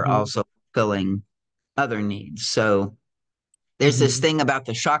that are Mm-hmm. also fulfilling other needs. So there's this Mm-hmm. thing about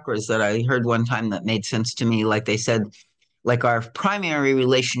the chakras that I heard one time that made sense to me. Like they said, like our primary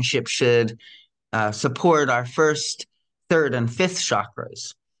relationship should support our first, third, and fifth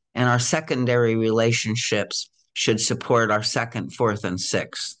chakras. And our secondary relationships should support our second, fourth, and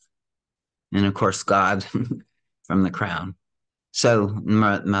sixth. And of course, God from the crown. So,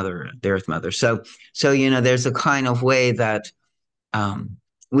 mother, the earth mother. So, there's a kind of way that um,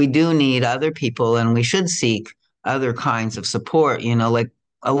 we do need other people, and we should seek other kinds of support. Like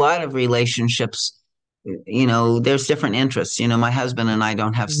a lot of relationships, there's different interests. My husband and I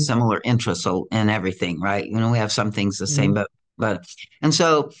don't have Mm-hmm. similar interests in everything, right? We have some things the same, Mm-hmm. but, and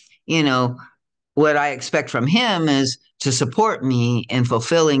so, you know, what I expect from him is to support me in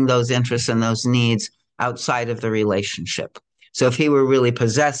fulfilling those interests and those needs outside of the relationship. So if he were really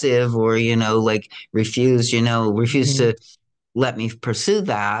possessive, or, like refuse Mm-hmm. to let me pursue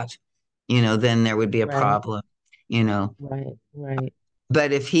that, then there would be a Right. problem, you know. Right. Right.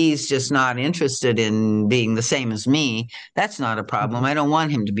 But if he's just not interested in being the same as me, that's not a problem. Mm-hmm. I don't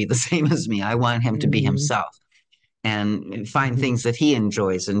want him to be the same as me. I want him to be Mm-hmm. himself and find Mm-hmm. things that he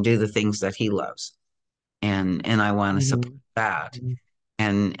enjoys and do the things that he loves. And I want to support Mm-hmm. that.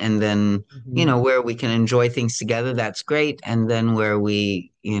 And then, Mm-hmm. where we can enjoy things together, that's great. And then where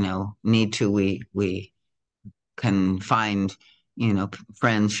we, need to, we can find,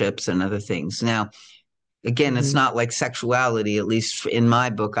 friendships and other things. Now, again, it's Mm-hmm. not like sexuality, at least in my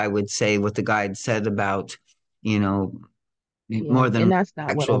book. I would say what the guide said about, you know, Yeah. more And than that's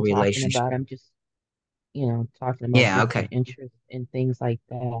not what sexual I'm talking relationship. about. I'm just, talking about Yeah, different okay. interests and things like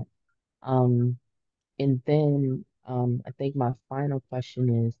that. Um, and then I think my final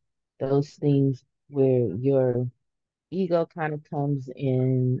question is, those things where your ego kind of comes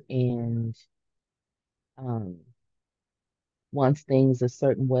in and um, wants things a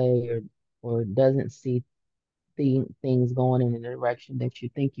certain way, or doesn't see things going in the direction that you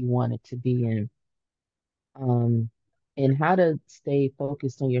think you want it to be in. Um, and how to stay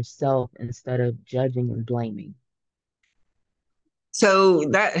focused on yourself instead of judging and blaming. So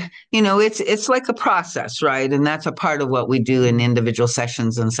that, it's like a process, right? And that's a part of what we do in Mhm, individual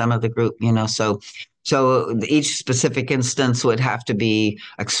sessions and some of the group, so each specific instance would have to be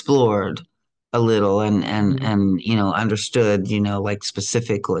explored a little mhm, and understood, like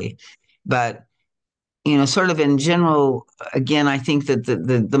specifically. But sort of in general, again, I think that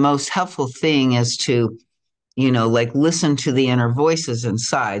the most helpful thing is to like listen to the inner voices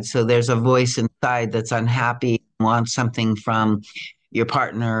inside. So there's a voice inside that's unhappy, wants something from your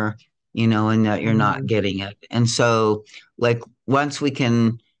partner, and that you're not mhm, getting it. And so, like, once we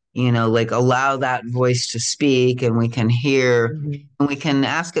can, like allow that voice to speak and we can hear mhm, and we can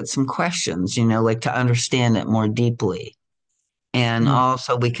ask it some questions, like to understand it more deeply. And mhm,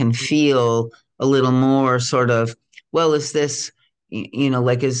 also we can feel a little more sort of, well, is this,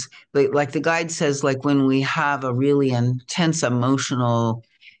 like, is like the guide says, like when we have a really intense emotional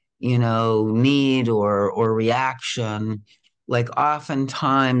need or reaction, like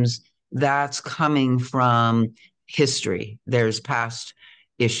oftentimes that's coming from history. There's past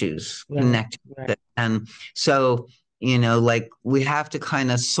issues right, connected right, to it. And so like we have to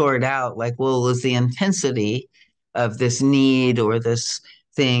kind of sort out, like, well, is the intensity of this need or this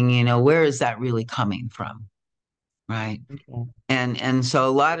thing, where is that really coming from, right? okay. And so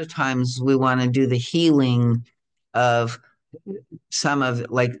a lot of times we want to do the healing of some of,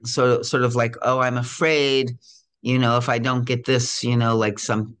 like, sort of like, oh, I'm afraid, if I don't get this, like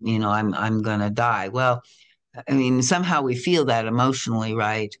some, I'm gonna die. Well, I mean, somehow we feel that emotionally,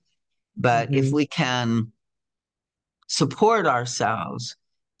 right? But if Mhm, we can support ourselves,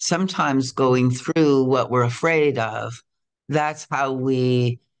 sometimes going through what we're afraid of, that's how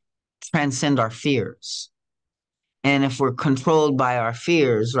we transcend our fears. And if we're controlled by our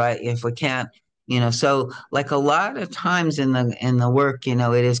fears, right, if we can't, so like a lot of times in the work,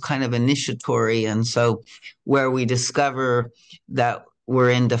 it is kind of initiatory. And so where we discover that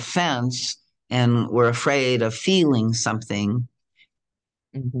we're in defense and we're afraid of feeling something,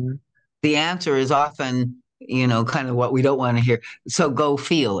 mhm. the answer is often, kind of what we don't want to hear. So go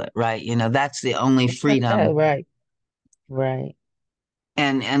feel it, right? That's the only freedom. Right, right.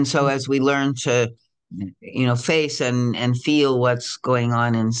 And so Mm, as we learn to face and feel what's going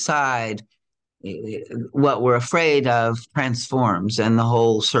on inside, what we're afraid of transforms and the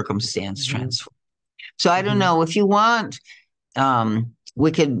whole circumstance mhm, transforms. So I don't mhm, know if you want,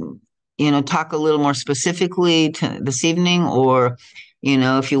 we could, talk a little more specifically this evening, or,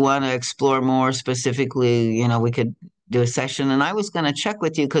 if you want to explore more specifically, we could do a session. And I was going to check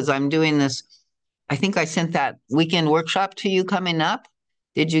with you because I'm doing this. I think I sent that weekend workshop to you coming up.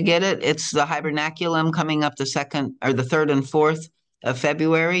 Did you get it? It's the hibernaculum coming up the second or the third and fourth of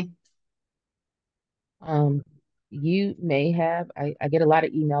February. Um, you may have. I get a lot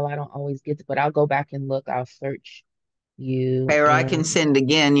of email. I don't always get to, but I'll go back and look. I'll search you Or I can and send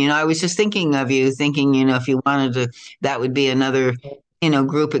again. I was just thinking of you, thinking, if you wanted to, that would be another,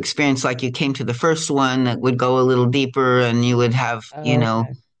 group experience like you came to the first one that would go a little deeper and you would have, oh,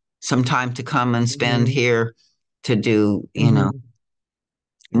 okay. some time to come and spend Hmm. here to do, Hmm.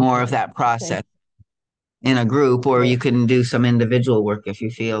 more of Okay. that Okay. process in a group, or you Well, can do some individual work if you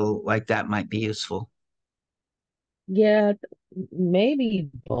feel like that might be useful. yeah, maybe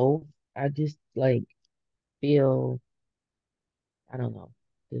both. I just like feel, I don't know,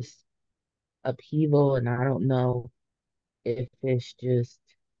 this upheaval, and I don't know if it's just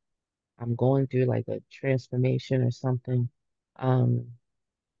I'm going through like a transformation or something. Um,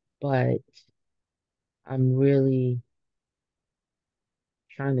 but I'm really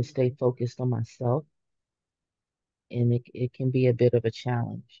trying to stay focused on myself, and it can be a bit of a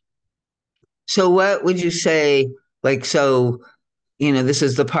challenge. So what would you say, like, so, this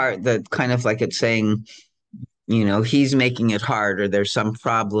is the part that kind of like it's saying, he's making it hard, or there's some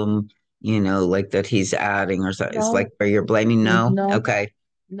problem, like that he's adding, or so it's like No, where you're blaming. No. no, Okay.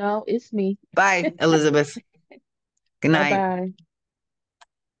 no, it's me. Bye, Elizabeth. Good Bye night. bye.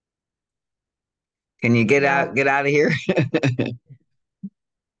 Can you Now, get out of here?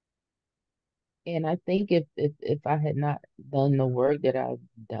 and I think if I had not done the work that I've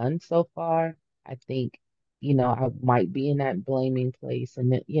done so far, I think, I might be in that blaming place,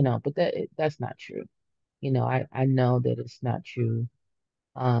 and that, but that's not true. I know that it's not true.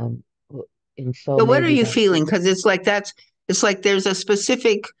 And so So what are maybe you that's feeling? just Because it's like there's a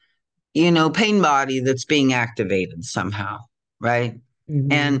specific pain body that's being activated somehow, right?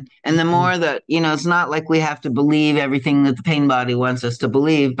 Mhm. And the Mhm. more that, it's not like we have to believe everything that the pain body wants us to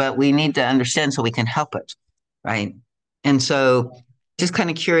believe, but we need to understand so we can help it, right? And so just kind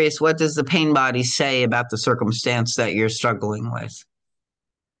of curious, what does the pain body say about the circumstance that you're struggling with?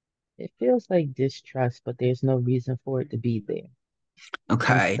 It feels like distrust, but there's no reason for it to be there. And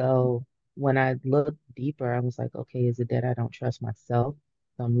Okay. so when I looked deeper, I was like, okay, is it that I don't trust myself?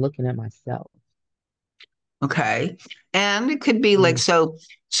 So I'm looking at myself. Okay. And it could be like, Mm.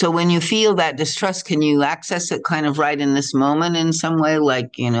 so when you feel that distrust, can you access it kind of right in this moment in some way?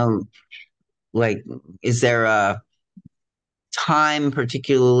 Like, like, is there a time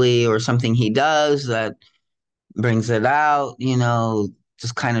particularly or something he does that brings it out,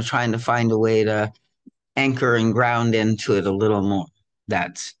 just kind of trying to find a way to anchor and ground into it a little more.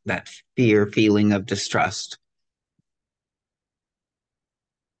 That's that fear feeling of distrust.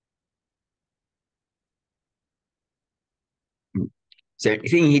 Is there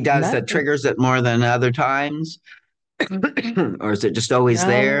anything he does Not that that, triggers it more than other times? Or is it just always no,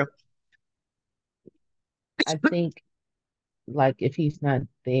 there? I think like if he's not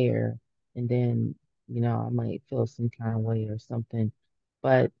there and then, I might feel some kind of way or something,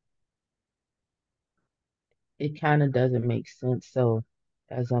 but it kind of doesn't make sense. So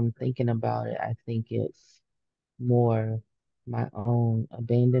as I'm thinking about it, I think it's more my own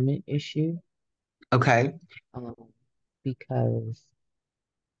abandonment issue, Okay. um, because,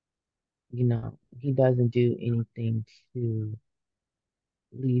 he doesn't do anything to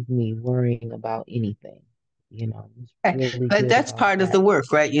leave me worrying about anything. He's Okay. really But good that's about part of the that. work,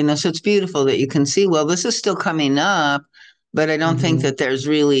 right? So it's beautiful that you can see, well, this is still coming up, but I don't think Hmm. that there's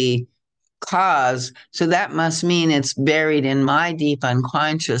really cause. So that must mean it's buried in my deep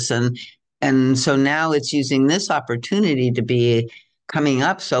unconscious. And so now it's using this opportunity to be coming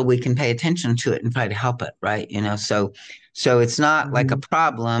up so we can pay attention to it and try to help it, right? So it's not like a Hmm.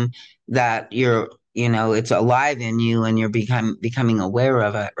 problem that it's alive in you and you're becoming aware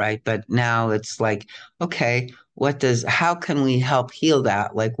of it, right? But now it's like, okay, how can we help heal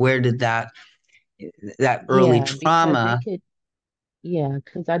that? Like where did that early Yeah, because trauma.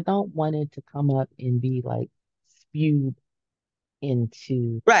 because I don't want it to come up and be like spewed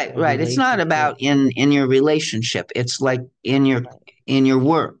into Right, a right. It's not relationship. about in your relationship. It's like in your Right. in your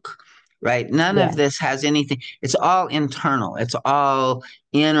work, right? None of Yes. this has anything. It's all internal. It's all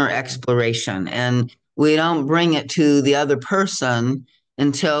inner Yeah. exploration, and we don't bring it to the other person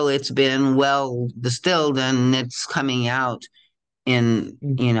until it's been well distilled and it's coming out in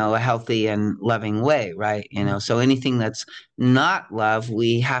a healthy and loving way, right? Mm-hmm. So anything that's not love,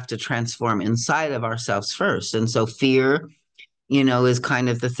 we have to transform inside of ourselves first. And so fear is kind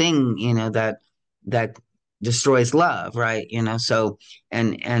of the thing, that destroys love, right? So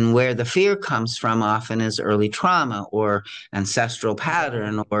and where the fear comes from often is early trauma or ancestral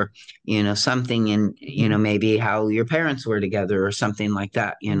pattern Right. or, something in, Hmm. maybe how your parents were together or something like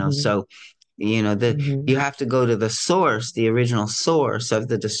that. Hmm. So, Hmm. you have to go to the source, the original source of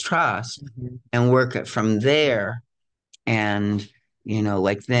the distrust Hmm. and work it from Yeah. there. And,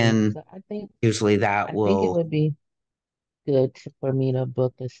 like Yeah. then So usually that I think it will. would be good for me to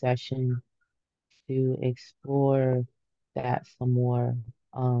book a session to explore that some more.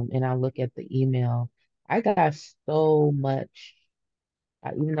 And I look at the email. I got so much,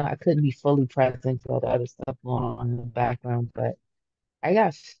 even though I couldn't be fully present to all the other stuff going on in the background, but I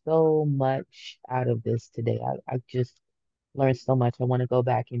got so much out of this today. I just learned so much. I want to go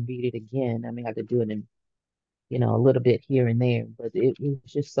back and read it again. I mean, I could do it in, a little bit here and there, but it was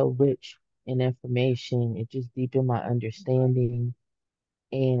just so rich in information. It just deepened my understanding.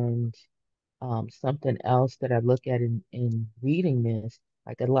 And something else that I look at in reading this,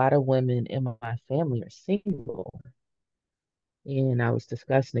 like a lot of women in my family are single. And I was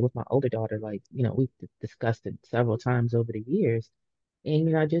discussing it with my older daughter, like, we've discussed it several times over the years.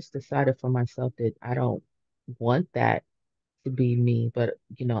 And, I just decided for myself that I don't want that to be me. But,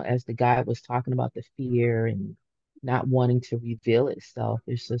 as the guy was talking about the fear and not wanting to reveal itself,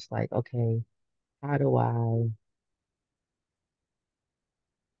 it's just like, okay, how do I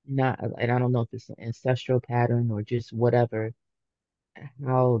not, and I don't know if it's an ancestral pattern or just whatever,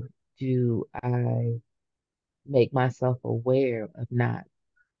 how do I make myself aware of not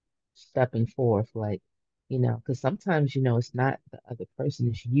stepping forth? Like, because sometimes, it's not the other person,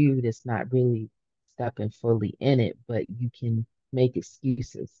 it's you that's not really stepping fully in it, but you can make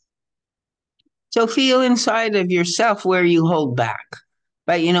excuses. So feel inside of yourself where you hold back.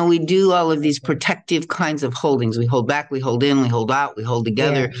 Right? We do all of these Okay. protective kinds of holdings. We hold back, we hold in, we hold out, we hold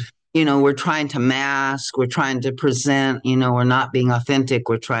together. Yeah. we're trying to mask, we're trying to present, we're not being authentic,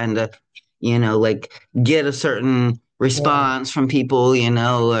 we're trying to, like get a certain Yeah. response from people,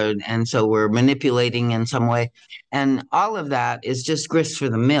 and so we're manipulating in some way. And all of that is just grist for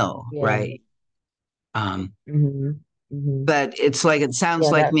the mill, Yeah. right? Um, Mm-hmm. Mm-hmm. but it sounds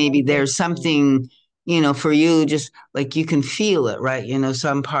Yeah, like that maybe makes there's sense. something, for you, just like you can feel it, right?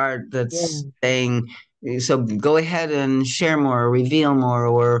 Some part Yeah. that's saying, so go ahead and share more, or reveal more,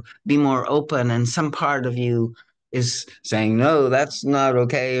 or be more open. And some part of you is saying, no, that's not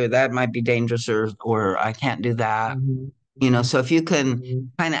okay, or that might be dangerous, or I can't do that. Mm-hmm. Mm-hmm. So if you can Mm-hmm.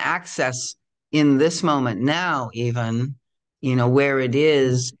 kind of access in this moment now, even, where it Mm-hmm.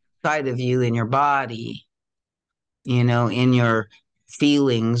 is inside of you in your body, in your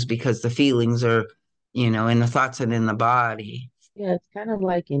feelings, because the feelings are, in the thoughts and in the body. Yeah, it's kind of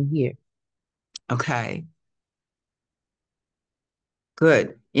like in here. Okay,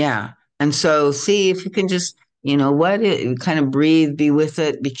 good. Yeah. And so see if you can just, kind of breathe, be with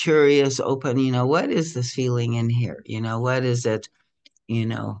it, be curious, open, what is this feeling in here? What is it? You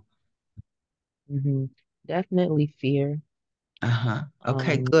know, Mm-hmm. Definitely fear. uh-huh.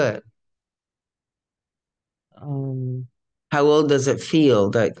 Okay, Um, good. um, How old does it feel?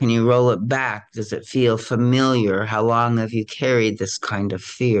 That can you roll it back? Does it feel familiar? How long have you carried this kind of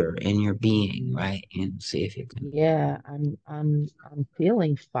fear in your being, mhm. right? And see if you can. Yeah, I'm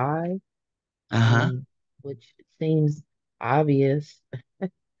feeling 5, Uh-huh. um, which seems obvious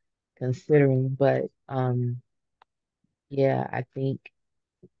considering, but yeah, I think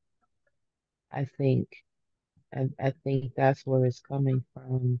I think that's where it's coming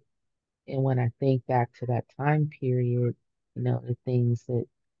from. And when I think back to that time period, the things that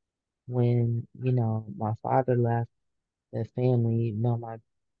when, my father left the family, my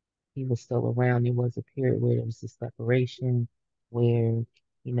he was still around. There was a period where there was a separation where,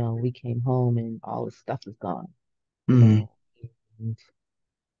 we came home and all the stuff is gone, you Mm, know, and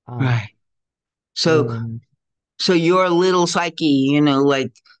um right. So and so your little psyche,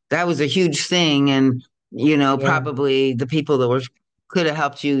 like that was a huge thing. And, yeah, probably the people that were could have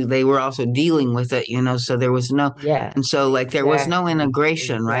helped you, they were also dealing with it, so there was no, yes, and so like there was no exactly,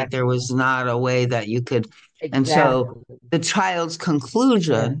 integration, right? There exactly, was not a way that you could, and so exactly. the child's Yeah,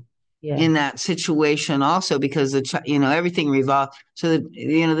 conclusion yeah, in that situation also, because everything revolved, so that,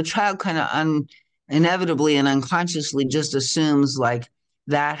 the child kind of inevitably and unconsciously just assumes like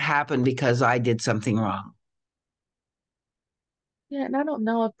that happened because I did something wrong. yeah. And I don't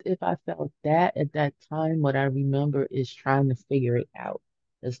know if I felt that at that time. What I remember is trying to figure it out.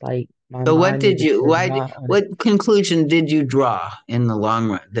 It's like my So what mind did needed you, to why did, knot on it. what conclusion did you draw in the long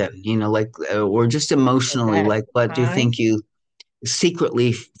run then? Like, or just At emotionally, that like what do you time, think you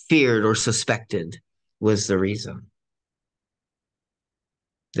secretly feared or suspected was the reason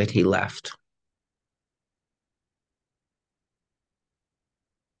that he left?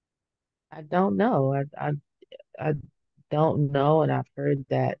 I don't know. I don't know, and I've heard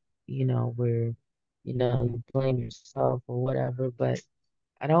that, where, you blame yourself or whatever, but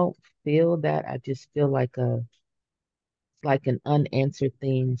I don't feel that. I just feel like it's like an unanswered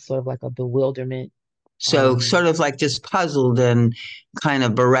thing, sort of like a bewilderment. So Um, sort of like just puzzled and kind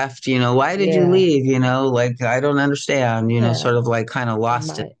of bereft, why did you yeah, leave? Like, I don't understand, yeah, sort of like kind of and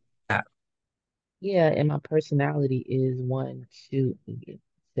lost it. my yeah, and my personality is one to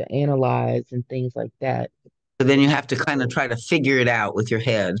analyze and things like that. So then you And have to kind of so, try to figure it out with your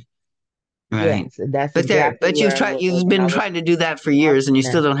head. Right. yes, and that's But exactly where I you've was, and been I was trying to do that for years and you watching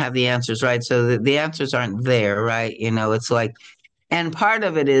still that. don't have the answers, right? So the answers aren't there, right? It's like, and part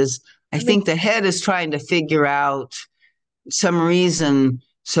of it is, I I mean, think the head is trying to figure out some reason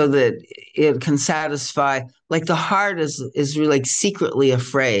so that it can satisfy, like the heart is really like secretly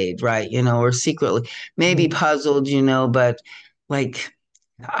afraid, right? Or secretly maybe mhm. puzzled, but like,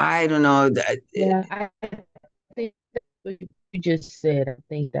 I don't know. Yeah, I think what you just said, I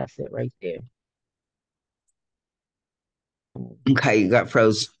think that's it right there. Um, Okay, you got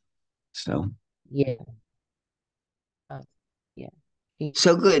froze. So. yeah, uh, yeah.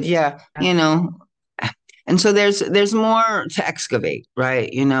 So good, yeah. And so there's more to excavate, right?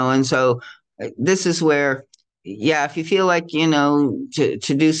 And so this is where, yeah, if you feel like, to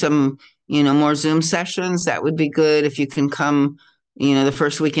do some, more Zoom sessions, that would be good. If you can come, the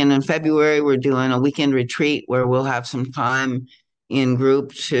first weekend in Okay. February, we're doing a weekend retreat where we'll have some time in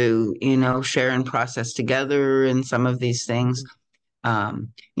group to, share and process together in some of these things.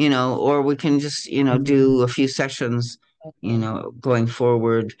 Mhm. Or we can just, do a few sessions, Okay. going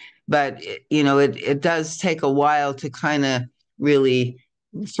forward. But, it does take a while to kind of really,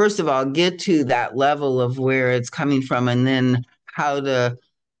 first of all, get to that level of where it's coming from, and then how to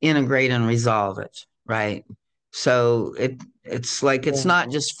integrate and resolve it, right? So it's like it's Yeah.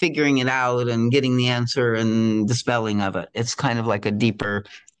 not just figuring it out and getting the answer and dispelling of it. It's kind of like a deeper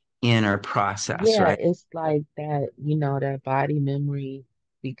inner process, Yeah, right? it's like that, that body memory,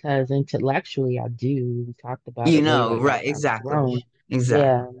 because intellectually I do. We talked about You it way know, like right, after I've exactly. grown. Exactly.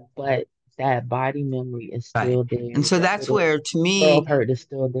 Yeah, but that body memory is Right. still And there. so That that's little where to world me, hurt is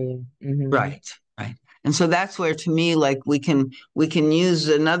still there. right, right. And so that's where to me, like we can use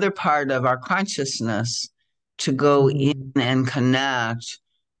another part of our consciousness to go in Hmm. and connect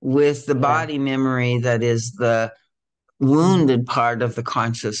with the Yeah. body memory that is the Hmm. wounded part of the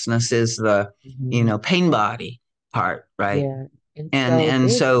consciousness is the, Hmm. pain body part, right? Yeah. And so And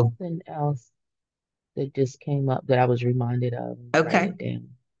there's so something else that just came up that I was reminded of, write okay, it down.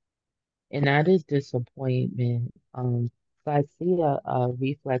 And that is disappointment. So I see a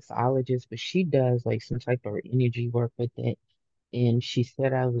reflexologist, but she does like some type of energy work with it. And she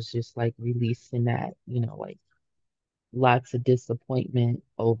said I was just like releasing that, like lots of disappointment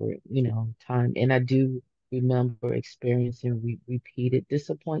over, time. And I do remember experiencing repeated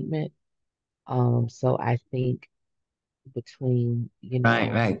disappointment. So I think between,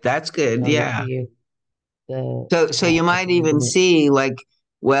 right, right. That's good. the Yeah. fear, the So you might even abandonment. see like,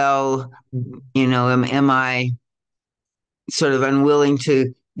 well, Mhm. am I sort of unwilling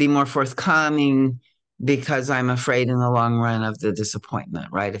to be more forthcoming because I'm afraid in the long run of the disappointment,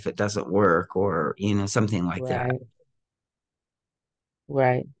 right? If it doesn't work or, something like that. Right,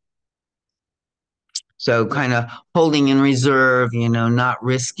 right. So Yeah, kind of holding in reserve, not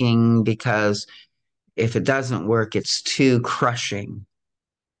risking because if it doesn't work, it's too crushing.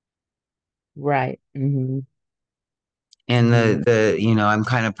 right. And Hmm. I'm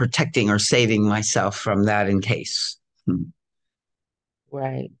kind of protecting or saving myself from that in case. Hmm.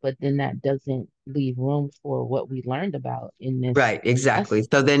 Right. But then that doesn't leave room for what we learned about in this Right, exactly.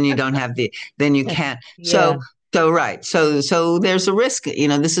 lesson. So then you don't have then you can't. So, Yeah. right. So there's a risk,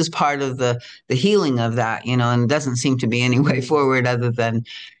 this is part of the healing of that, and it doesn't seem to be any way Hmm. forward other than,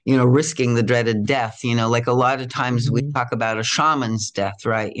 risking the dreaded death, like a lot of times we Hmm. talk about a shaman's death,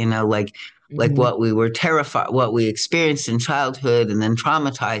 right? Like Hmm. what we were terrified, what we experienced in childhood and then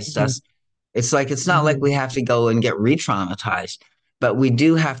traumatized Hmm. us. It's not like we Hmm. have to go and get re-traumatized, but we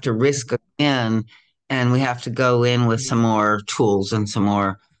do have to Hmm. risk again, and we have to go in with some Hmm. more tools and some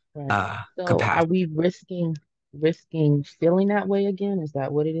more Right. So capacity. are we risking feeling that way again? Is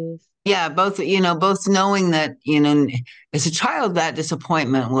that what it is? Yeah, both knowing that, as a child, that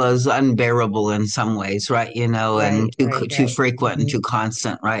disappointment was unbearable in some ways, right? And Right, right, too right. frequent and Hmm. too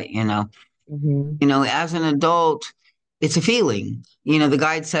constant, right? Hmm. As an adult, it's a feeling. The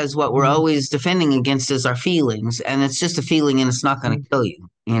guide says what we're Hmm. always defending against is our feelings, and it's just a feeling and it's not going to Hmm. kill you.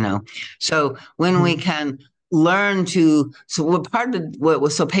 So when we Hmm. can learn to, so what part of what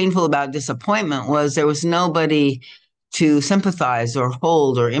was so painful about disappointment was there was nobody to sympathize or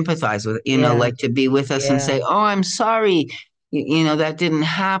hold or empathize with, Yeah, like to be with us and yeah, say, oh, I'm sorry, that didn't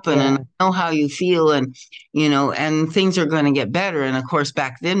happen. And yeah. I know how you feel. And things are going to get better. And of course,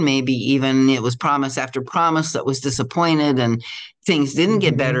 back then, maybe even it was promise after promise that was disappointed and things didn't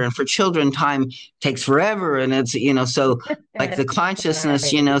get better. Hmm. And for children, time takes forever. And it's, so like the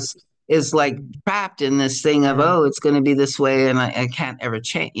consciousness, Right. is like Mhm. trapped in this thing of, Yeah. oh, it's going to be this way and I can't ever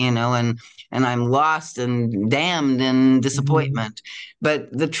change, and I'm lost and damned in Hmm. disappointment.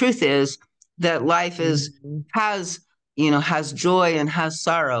 But the truth is that life Hmm. has, has joy and has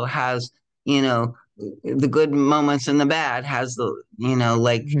sorrow, has, you know, the good moments and the bad, has the,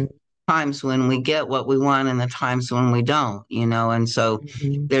 like Hmm. times when we get what we want and the times when we don't, and so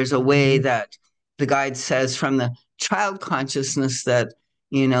Hmm. there's a way Hmm. that the guide says from the child consciousness that,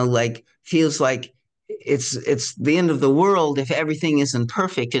 like feels like it's the end of the world if everything isn't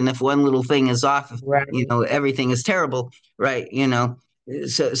perfect and if one little thing is off, Right. everything is terrible, right?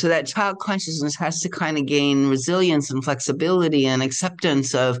 So that child consciousness has to kind of gain resilience and flexibility and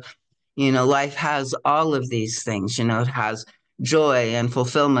acceptance of, life has all of these things. It has joy and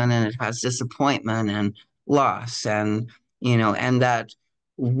fulfillment and it has disappointment and loss and that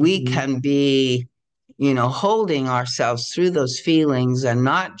we Hmm. can be, holding ourselves through those feelings and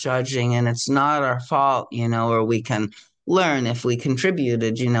not judging, and it's not our fault, or we can learn if we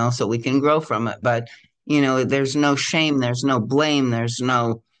contributed, so we can grow from it. But, there's no shame, there's no blame, there's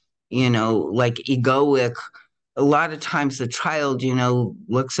no, like egoic. A lot of times the child,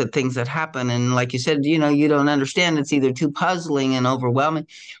 looks at things that happen and like you said, you don't understand. It's either too puzzling and overwhelming,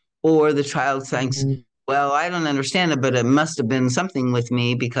 or the child thinks, Hmm. well, I don't understand it, but it must have been something with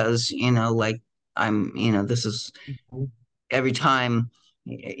me because, like this is every time.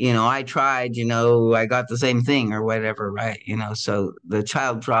 I tried, I got the same thing or whatever, right? So the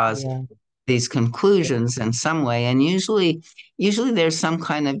child draws Yeah. these conclusions in some way, and usually there's some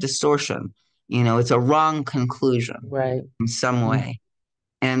kind of distortion. It's a wrong conclusion Right. in some Mm-hmm. way.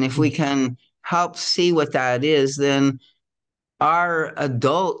 And if we can help see what that is, then our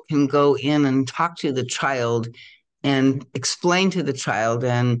adult can go in and talk to the child and explain to the child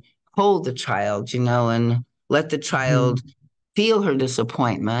and hold the child, and let the Mm-hmm. child feel her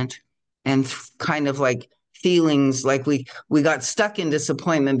disappointment and kind of like feelings like we got stuck in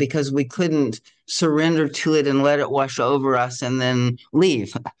disappointment because we couldn't surrender to it and let it wash over us and then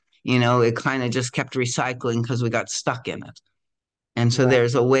leave. It kind of just kept recycling because we got stuck in it. And so Right.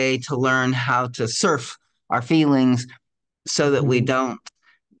 there's a way to learn how to surf our feelings so that we Mm-hmm.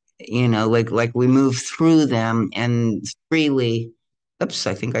 don't, like we move through them and freely. Oops,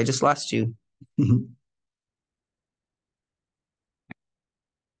 I think I just lost you. I'm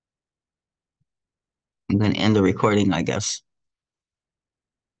going to end the recording, I guess.